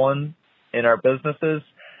and rolling in our businesses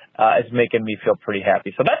is making me feel pretty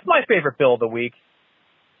happy. So that's my favorite bill of the week.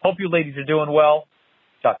 Hope you ladies are doing well.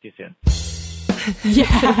 Talk to you soon.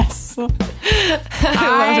 Yes.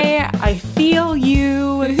 I feel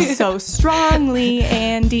you so strongly,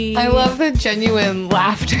 Andy. I love the genuine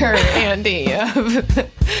laughter, Andy.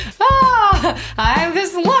 I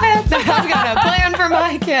just love it. I've got a plan for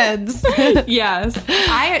my kids. Yes.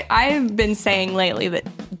 I've been saying lately that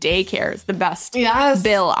daycare is the best Yes.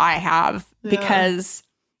 bill I have because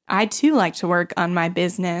I too like to work on my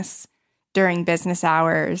business during business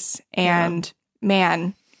hours. And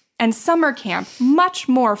man, and summer camp, much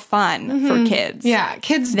more fun for kids. Yeah,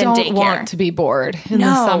 kids than don't daycare. want to be bored in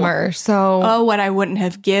the summer. So, Oh, what I wouldn't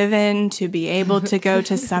have given to be able to go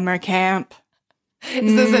to summer camp.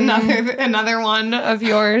 is this another one of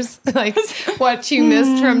yours? Like what you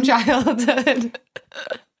missed from childhood?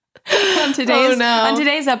 On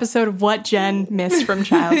today's episode of What Jen Missed from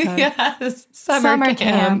Childhood. Yes, summer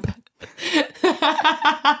camp.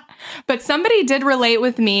 But somebody did relate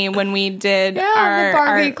with me when we did the our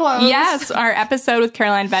Barbie clothes. Yes, our episode with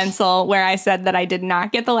Caroline Bensel, where I said that I did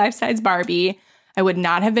not get the life-size Barbie. I would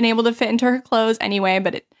not have been able to fit into her clothes anyway,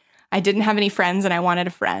 but I didn't have any friends and I wanted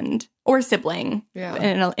a friend or a sibling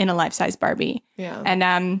Yeah. in a life-size Barbie. Yeah.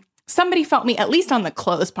 And somebody felt me, at least on the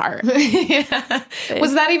clothes part. Yeah.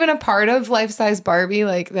 Was that even a part of life-size Barbie?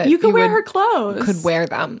 Like that You could wear her clothes. could wear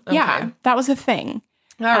them. Okay. Yeah, that was a thing.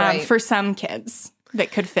 All right. For some kids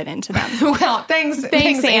that could fit into them. Well, thanks,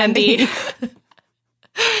 Andy.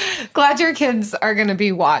 Glad your kids are going to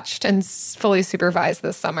be watched and fully supervised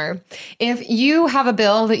this summer. If you have a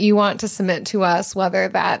bill that you want to submit to us, whether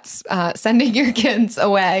that's sending your kids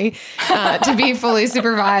away to be fully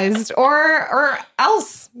supervised or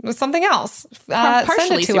else, something else, partially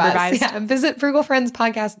send it to supervised. us. Yeah, visit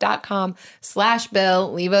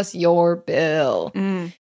frugalfriendspodcast.com/bill. Leave us your bill.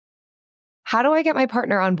 How do I get my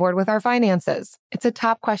partner on board with our finances? It's a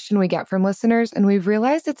top question we get from listeners, and we've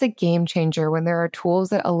realized it's a game changer when there are tools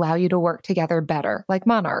that allow you to work together better, like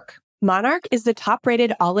Monarch. Monarch is the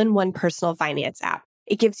top-rated all-in-one personal finance app.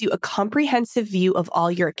 It gives you a comprehensive view of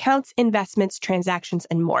all your accounts, investments, transactions,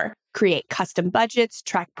 and more. Create custom budgets,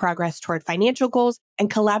 track progress toward financial goals, and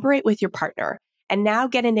collaborate with your partner. And now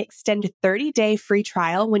get an extended 30-day free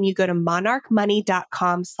trial when you go to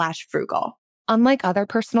monarchmoney.com/frugal. Unlike other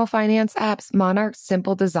personal finance apps, Monarch's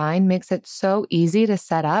simple design makes it so easy to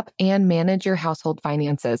set up and manage your household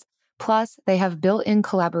finances. Plus, they have built-in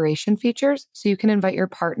collaboration features so you can invite your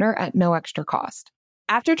partner at no extra cost.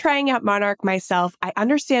 After trying out Monarch myself, I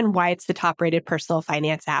understand why it's the top-rated personal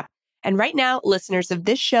finance app. And right now, listeners of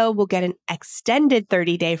this show will get an extended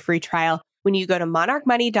 30-day free trial when you go to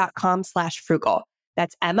monarchmoney.com/frugal.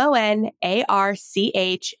 That's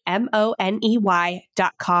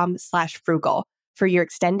monarchmoney.com/frugal for your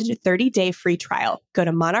extended 30-day free trial. Go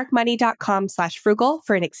to monarchmoney.com/frugal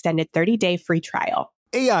for an extended 30-day free trial.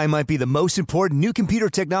 AI might be the most important new computer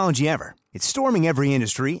technology ever. It's storming every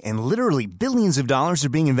industry, and literally billions of dollars are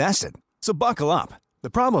being invested. So buckle up. The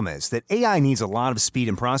problem is that AI needs a lot of speed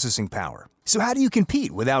and processing power. So how do you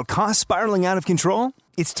compete without costs spiraling out of control?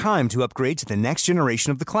 It's time to upgrade to the next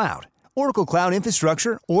generation of the cloud. Oracle Cloud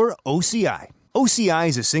Infrastructure, or OCI. OCI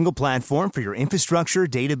is a single platform for your infrastructure,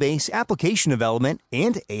 database, application development,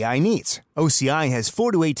 and AI needs. OCI has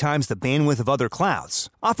 4 to 8 times the bandwidth of other clouds,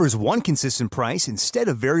 offers one consistent price instead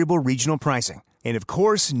of variable regional pricing. And of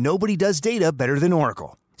course, nobody does data better than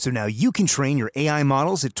Oracle. So now you can train your AI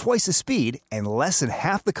models at twice the speed and less than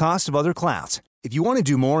half the cost of other clouds. If you want to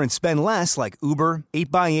do more and spend less like Uber,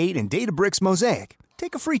 8x8, and Databricks Mosaic,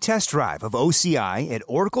 take a free test drive of OCI at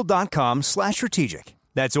oracle.com/strategic.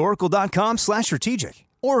 That's oracle.com/strategic.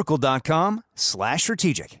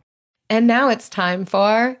 Oracle.com/strategic. And now it's time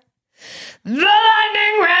for the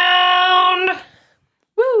lightning round.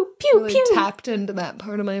 Woo, pew, Really pew. tapped into that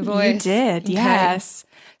part of my voice. You did, Okay. yes.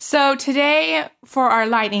 So today for our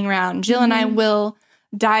lightning round, Jill and I will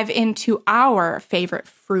dive into our favorite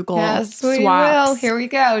frugal Yes, we swaps. will. Here we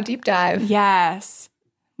go. Deep dive. Yes.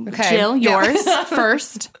 Okay. Jill, Yeah. yours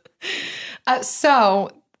first.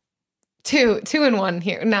 So two in one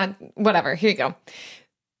here. Not whatever. Here you go.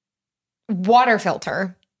 Water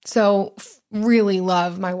filter. So really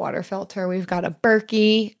love my water filter. We've got a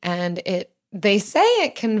Berkey, and they say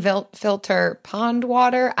it can filter pond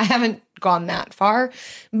water. I haven't gone that far,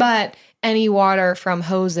 but any water from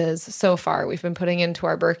hoses so far we've been putting into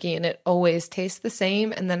our Berkey, and it always tastes the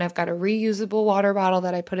same. And then I've got a reusable water bottle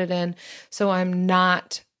that I put it in, so I'm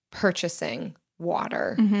not purchasing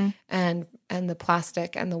water and the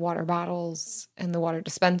plastic and the water bottles and the water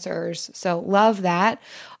dispensers. So love that.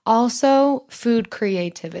 Also, food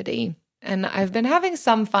creativity. And I've been having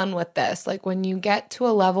some fun with this. Like when you get to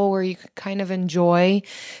a level where you kind of enjoy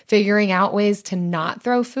figuring out ways to not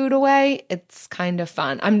throw food away, it's kind of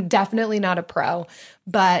fun. I'm definitely not a pro,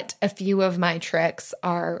 but a few of my tricks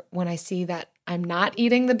are when I see that I'm not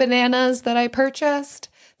eating the bananas that I purchased,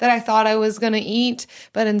 that I thought I was going to eat,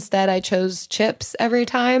 but instead I chose chips every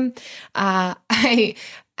time.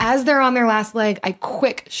 As they're on their last leg, I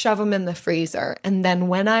quick shove them in the freezer. And then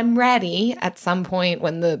when I'm ready, at some point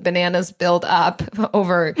when the bananas build up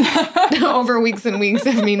over weeks and weeks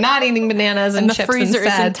of me not eating bananas and the chips freezer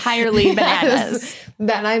instead, is entirely bananas. yes,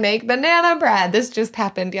 then I make banana bread. This just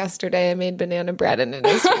happened yesterday. I made banana bread and it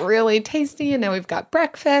is really tasty. And now we've got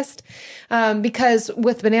breakfast. Because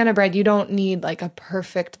with banana bread, you don't need like a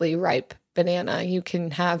perfectly ripe banana. You can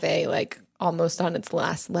have a almost on its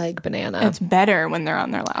last leg banana. It's better when they're on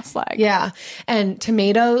their last leg. Yeah. And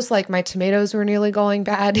tomatoes, my tomatoes were nearly going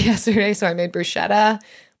bad yesterday, so I made bruschetta.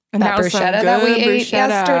 And that that was some bruschetta that we good ate bruschetta.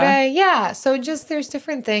 yesterday. Yeah. So just there's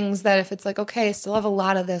different things that if it's like, okay, I still have a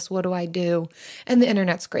lot of this, what do I do? And the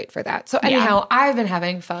internet's great for that. So anyhow, I've been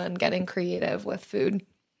having fun getting creative with food.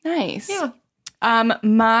 Nice. Yeah.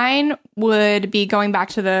 Mine would be going back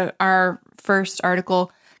to our first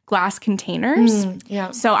article, glass containers.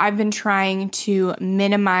 Yeah. So I've been trying to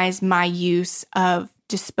minimize my use of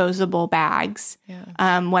disposable bags,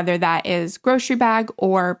 whether that is grocery bag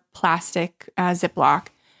or plastic Ziploc,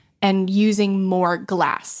 and using more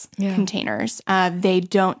glass containers. They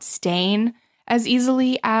don't stain as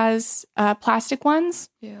easily as plastic ones.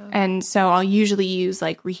 Yeah. And so I'll usually use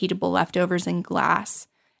like reheatable leftovers in glass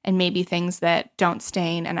and maybe things that don't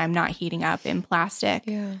stain and I'm not heating up in plastic.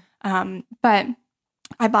 Yeah. But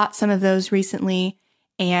I bought some of those recently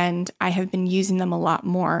and I have been using them a lot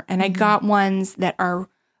more. And I got ones that are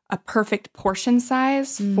a perfect portion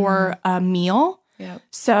size for a meal. Yep.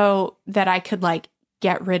 So that I could like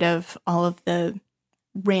get rid of all of the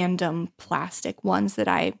random plastic ones that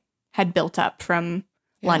I had built up from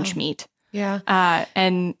lunch meat. Yeah.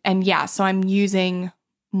 And yeah, so I'm using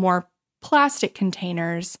more plastic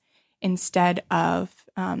containers instead of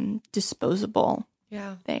disposable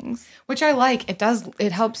things. Which I like.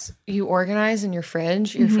 It helps you organize in your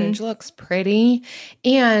fridge. Your fridge looks pretty.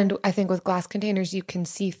 And I think with glass containers, you can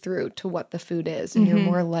see through to what the food is and you're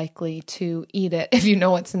more likely to eat it if you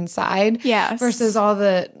know what's inside. Yes. Versus all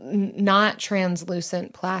the not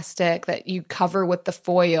translucent plastic that you cover with the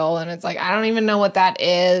foil. And it's like, I don't even know what that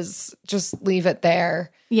is. Just leave it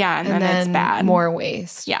there. Yeah. And then it's bad. More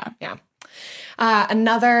waste. Yeah. Yeah.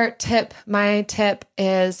 Another tip, my tip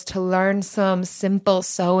is to learn some simple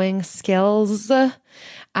sewing skills.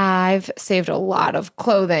 I've saved a lot of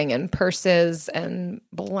clothing and purses and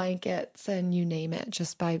blankets and you name it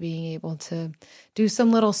just by being able to do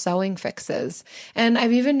some little sewing fixes. And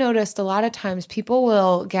I've even noticed a lot of times people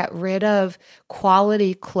will get rid of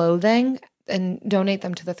quality clothing and donate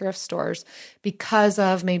them to the thrift stores because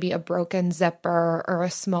of maybe a broken zipper or a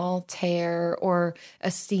small tear or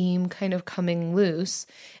a seam kind of coming loose.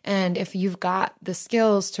 And if you've got the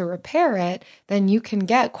skills to repair it, then you can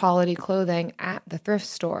get quality clothing at the thrift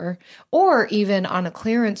store or even on a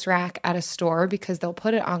clearance rack at a store because they'll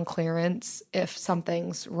put it on clearance if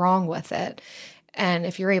something's wrong with it. And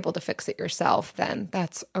if you're able to fix it yourself, then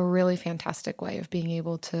that's a really fantastic way of being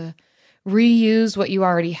able to reuse what you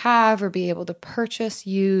already have or be able to purchase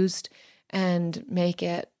used and make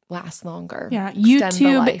it last longer. Yeah,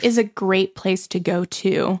 YouTube is a great place to go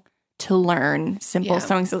to learn simple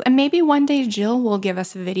sewing skills. And maybe one day Jill will give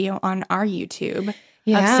us a video on our YouTube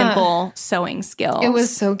of simple sewing skills. It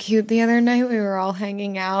was so cute the other night. We were all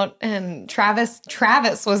hanging out and Travis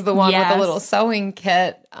was the one with a little sewing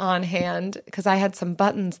kit on hand because I had some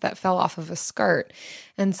buttons that fell off of a skirt.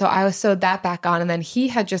 And so I sewed that back on. And then he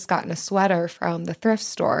had just gotten a sweater from the thrift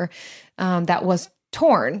store that was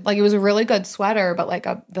torn. Like it was a really good sweater, but like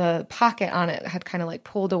the pocket on it had kind of like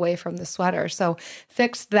pulled away from the sweater. So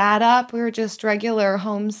fixed that up. We were just regular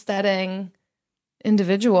homesteading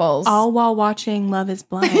individuals. All while watching Love is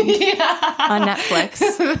Blind on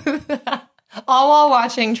Netflix. All while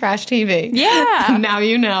watching trash TV. Yeah. Now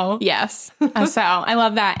you know. Yes. So I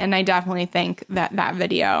love that. And I definitely think that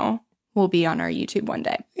video will be on our YouTube one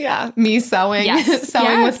day. Yeah. Me sewing. Yes.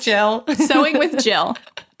 Sewing with Jill. Sewing with Jill.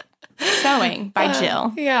 Sewing by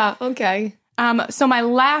Jill. Yeah. Okay. So my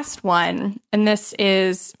last one, and this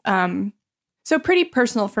is so pretty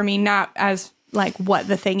personal for me, not as like what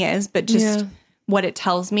the thing is, but just what it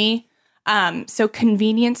tells me. So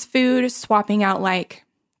convenience food, swapping out like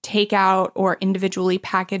takeout or individually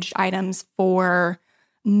packaged items for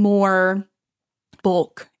more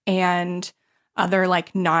bulk and other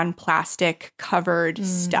like non-plastic covered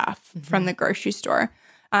stuff from the grocery store.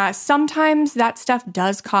 Sometimes that stuff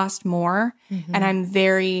does cost more and I'm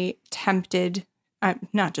very tempted,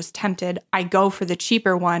 not just tempted, I go for the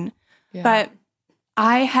cheaper one. Yeah. But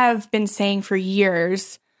I have been saying for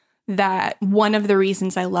years that one of the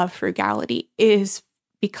reasons I love frugality is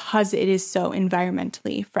because it is so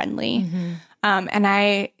environmentally friendly. And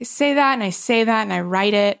I say that and I say that and I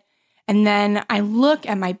write it. And then I look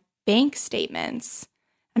at my bank statements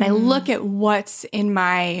and I look at what's in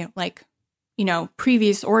my like, you know,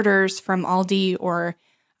 previous orders from Aldi or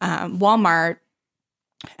Walmart.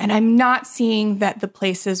 And I'm not seeing that the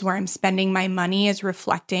places where I'm spending my money is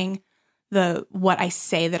reflecting what I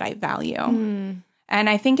say that I value. And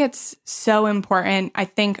I think it's so important. I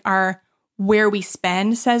think where we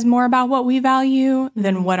spend says more about what we value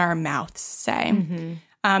than what our mouths say.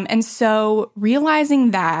 And so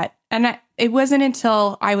realizing that, and it wasn't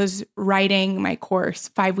until I was writing my course,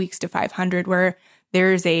 5 Weeks to 500, where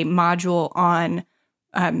there's a module on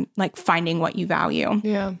like finding what you value.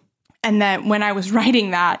 Yeah. And then when I was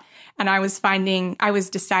writing that and I was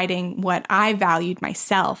deciding what I valued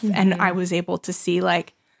myself and I was able to see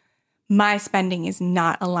like my spending is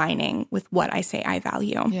not aligning with what I say I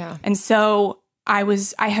value. Yeah. And so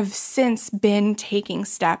I have since been taking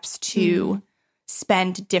steps to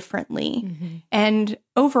spend differently. And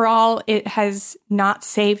overall, it has not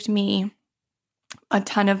saved me a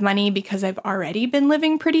ton of money because I've already been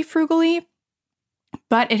living pretty frugally,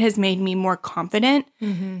 but it has made me more confident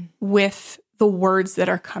with the words that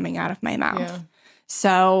are coming out of my mouth. Yeah.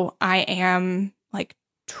 So I am like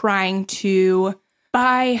trying to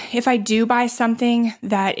buy, if I do buy something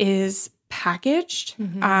that is packaged,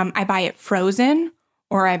 I buy it frozen,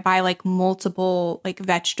 or I buy like multiple like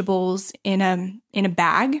vegetables in a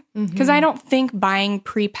bag, because I don't think buying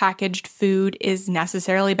prepackaged food is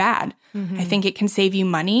necessarily bad. I think it can save you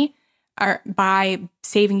money by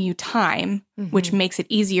saving you time, which makes it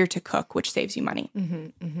easier to cook, which saves you money.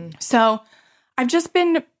 So I've just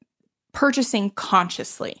been purchasing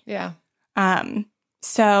consciously. Yeah.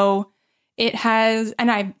 So it has,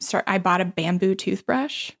 and I bought a bamboo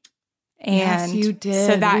toothbrush. And yes, you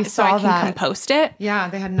did. So I can compost it. Yeah,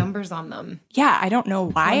 they had numbers on them. Yeah, I don't know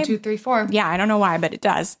why. 1, 2, 3, 4. Yeah, I don't know why, but it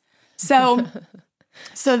does. So,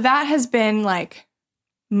 so that has been like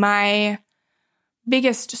my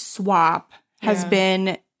biggest swap has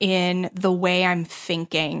been in the way I'm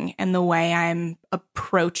thinking and the way I'm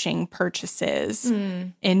approaching purchases,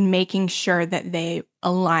 in making sure that they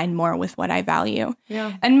align more with what I value.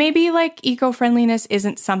 Yeah. And maybe like eco-friendliness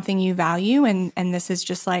isn't something you value, and this is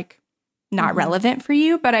just like not relevant for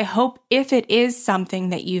you, but I hope if it is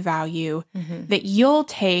something that you value, that you'll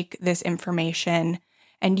take this information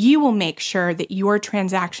and you will make sure that your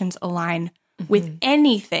transactions align with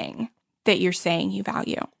anything that you're saying you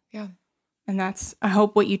value. Yeah. And that's, I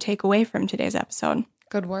hope, what you take away from today's episode.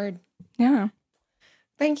 Good word. Yeah.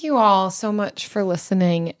 Thank you all so much for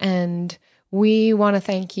listening. And we want to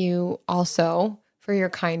thank you also for your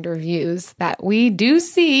kind reviews that we do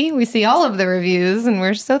see. We see all of the reviews, and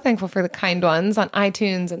we're so thankful for the kind ones on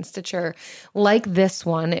iTunes and Stitcher, like this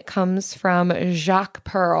one. It comes from Jacques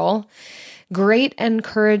Pearl. Great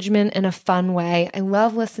encouragement in a fun way. I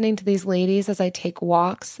love listening to these ladies as I take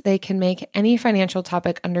walks. They can make any financial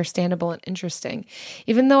topic understandable and interesting.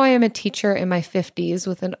 Even though I am a teacher in my 50s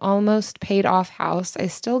with an almost paid off house, I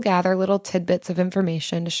still gather little tidbits of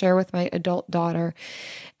information to share with my adult daughter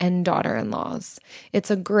and daughter-in-laws.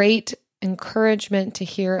 It's a great encouragement to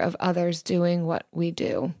hear of others doing what we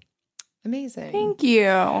do. Amazing. Thank you.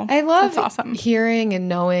 I love That's awesome. hearing and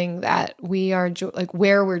knowing that we are like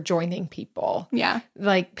where we're joining people. Yeah.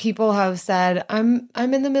 Like people have said, I'm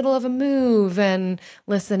in the middle of a move and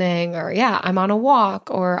listening, or I'm on a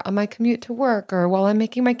walk, or on my commute to work, or while I'm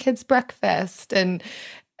making my kids breakfast. And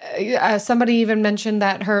somebody even mentioned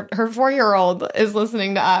that her 4-year-old is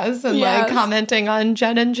listening to us and like commenting on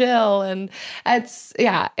Jen and Jill. And it's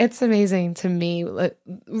amazing to me.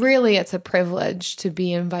 Really, it's a privilege to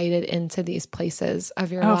be invited into these places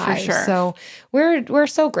of your lives. For sure. So we're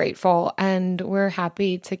so grateful, and we're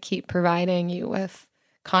happy to keep providing you with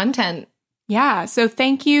content. Yeah. So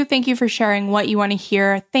thank you. Thank you for sharing what you want to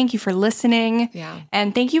hear. Thank you for listening. Yeah.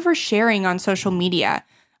 And thank you for sharing on social media.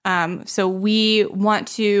 So we want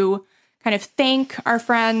to kind of thank our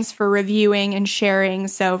friends for reviewing and sharing.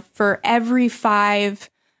 So for every 5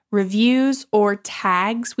 reviews or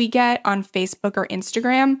tags we get on Facebook or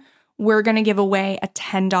Instagram, we're going to give away a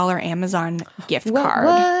 $10 Amazon gift card.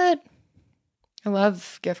 What? I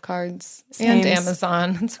love gift cards and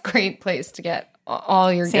Amazon. It's a great place to get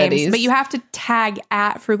all your goodies. But you have to tag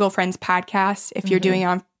at Frugal Friends Podcast if you're doing it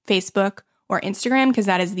on Facebook or Instagram, because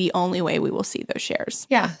that is the only way we will see those shares.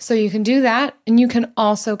 Yeah, so you can do that, and you can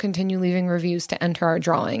also continue leaving reviews to enter our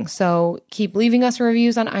drawing. So keep leaving us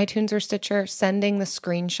reviews on iTunes or Stitcher, sending the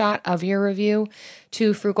screenshot of your review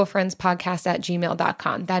to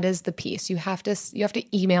frugalfriendspodcast@gmail.com. That is the piece. You have to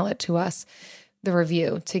email it to us, the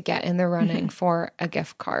review, to get in the running for a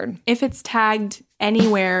gift card. If it's tagged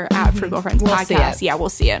anywhere at Frugal Friends Podcast, we'll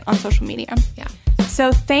see it on social media. Yeah.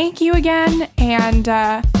 So thank you again, and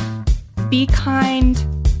be kind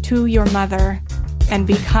to your mother, and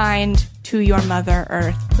be kind to your Mother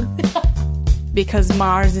Earth, because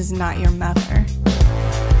Mars is not your mother.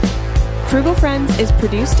 Frugal Friends is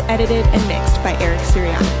produced, edited, and mixed by Eric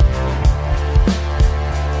Sirianni.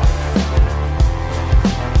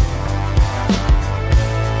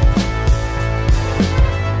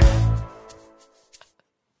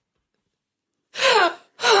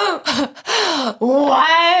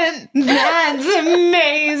 What? That's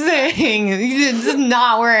amazing. This is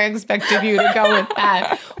not where I expected you to go with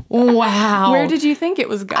that. Wow. Where did you think it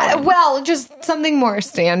was going? Well, just something more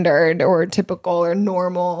standard or typical or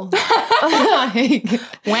normal. Like,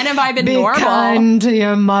 when have I been normal? Be kind to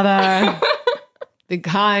your mother. Be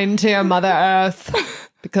kind to your Mother Earth.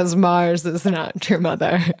 because Mars is not your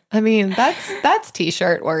mother. I mean, that's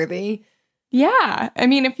t-shirt worthy. Yeah. I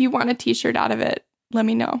mean, if you want a t-shirt out of it, let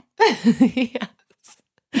me know. Yes.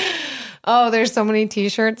 Oh, there's so many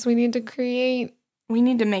t-shirts we need to create. We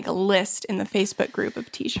need to make a list in the Facebook group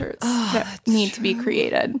of t-shirts that need to be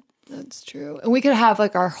created. That's true. And we could have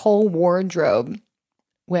like our whole wardrobe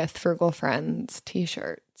with Frugal Friends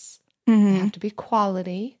t-shirts. They have to be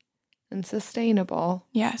quality and sustainable.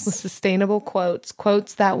 Yes. With sustainable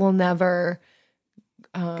quotes that will never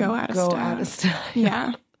go out of style. style.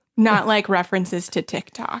 Yeah. Not like references to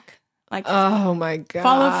TikTok. Like, oh my God.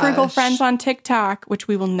 Follow Frugal Friends on TikTok, which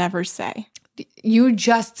we will never say. You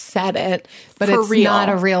just said it, but For it's real. not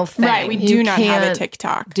a real thing. Right. We do not have a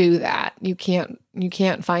TikTok. Do that. You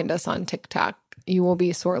can't find us on TikTok. You will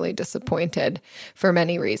be sorely disappointed for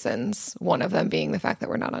many reasons. One of them being the fact that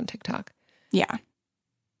we're not on TikTok. Yeah.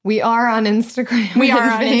 We are on Instagram. We are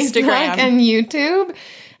on Facebook Instagram and YouTube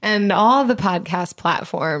and all the podcast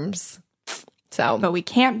platforms. So, but we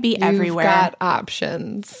can't be everywhere. You've got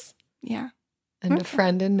options. Yeah. And a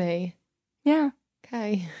friend in me. Yeah.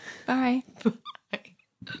 Okay. Bye.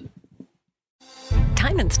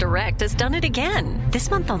 Diamonds Direct has done it again. This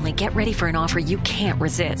month only, get ready for an offer you can't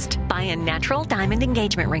resist. Buy a natural diamond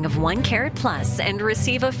engagement ring of 1 carat plus and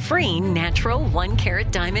receive a free natural 1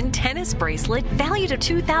 carat diamond tennis bracelet valued at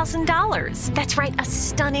 $2,000. That's right, a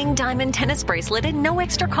stunning diamond tennis bracelet at no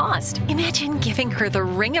extra cost. Imagine giving her the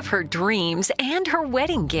ring of her dreams and her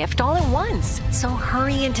wedding gift all at once. So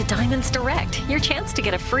hurry into Diamonds Direct. Your chance to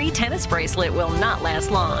get a free tennis bracelet will not last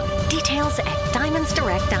long. Details at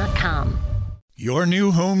diamondsdirect.com. Your new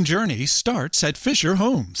home journey starts at Fisher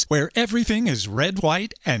Homes, where everything is red,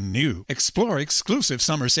 white, and new. Explore exclusive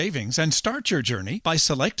summer savings and start your journey by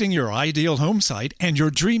selecting your ideal home site and your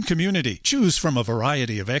dream community. Choose from a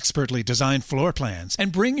variety of expertly designed floor plans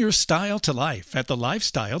and bring your style to life at the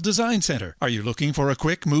Lifestyle Design Center. Are you looking for a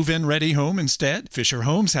quick move-in ready home instead? Fisher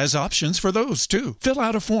Homes has options for those too. Fill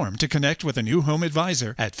out a form to connect with a new home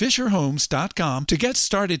advisor at fisherhomes.com to get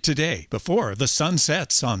started today before the sun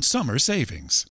sets on summer savings.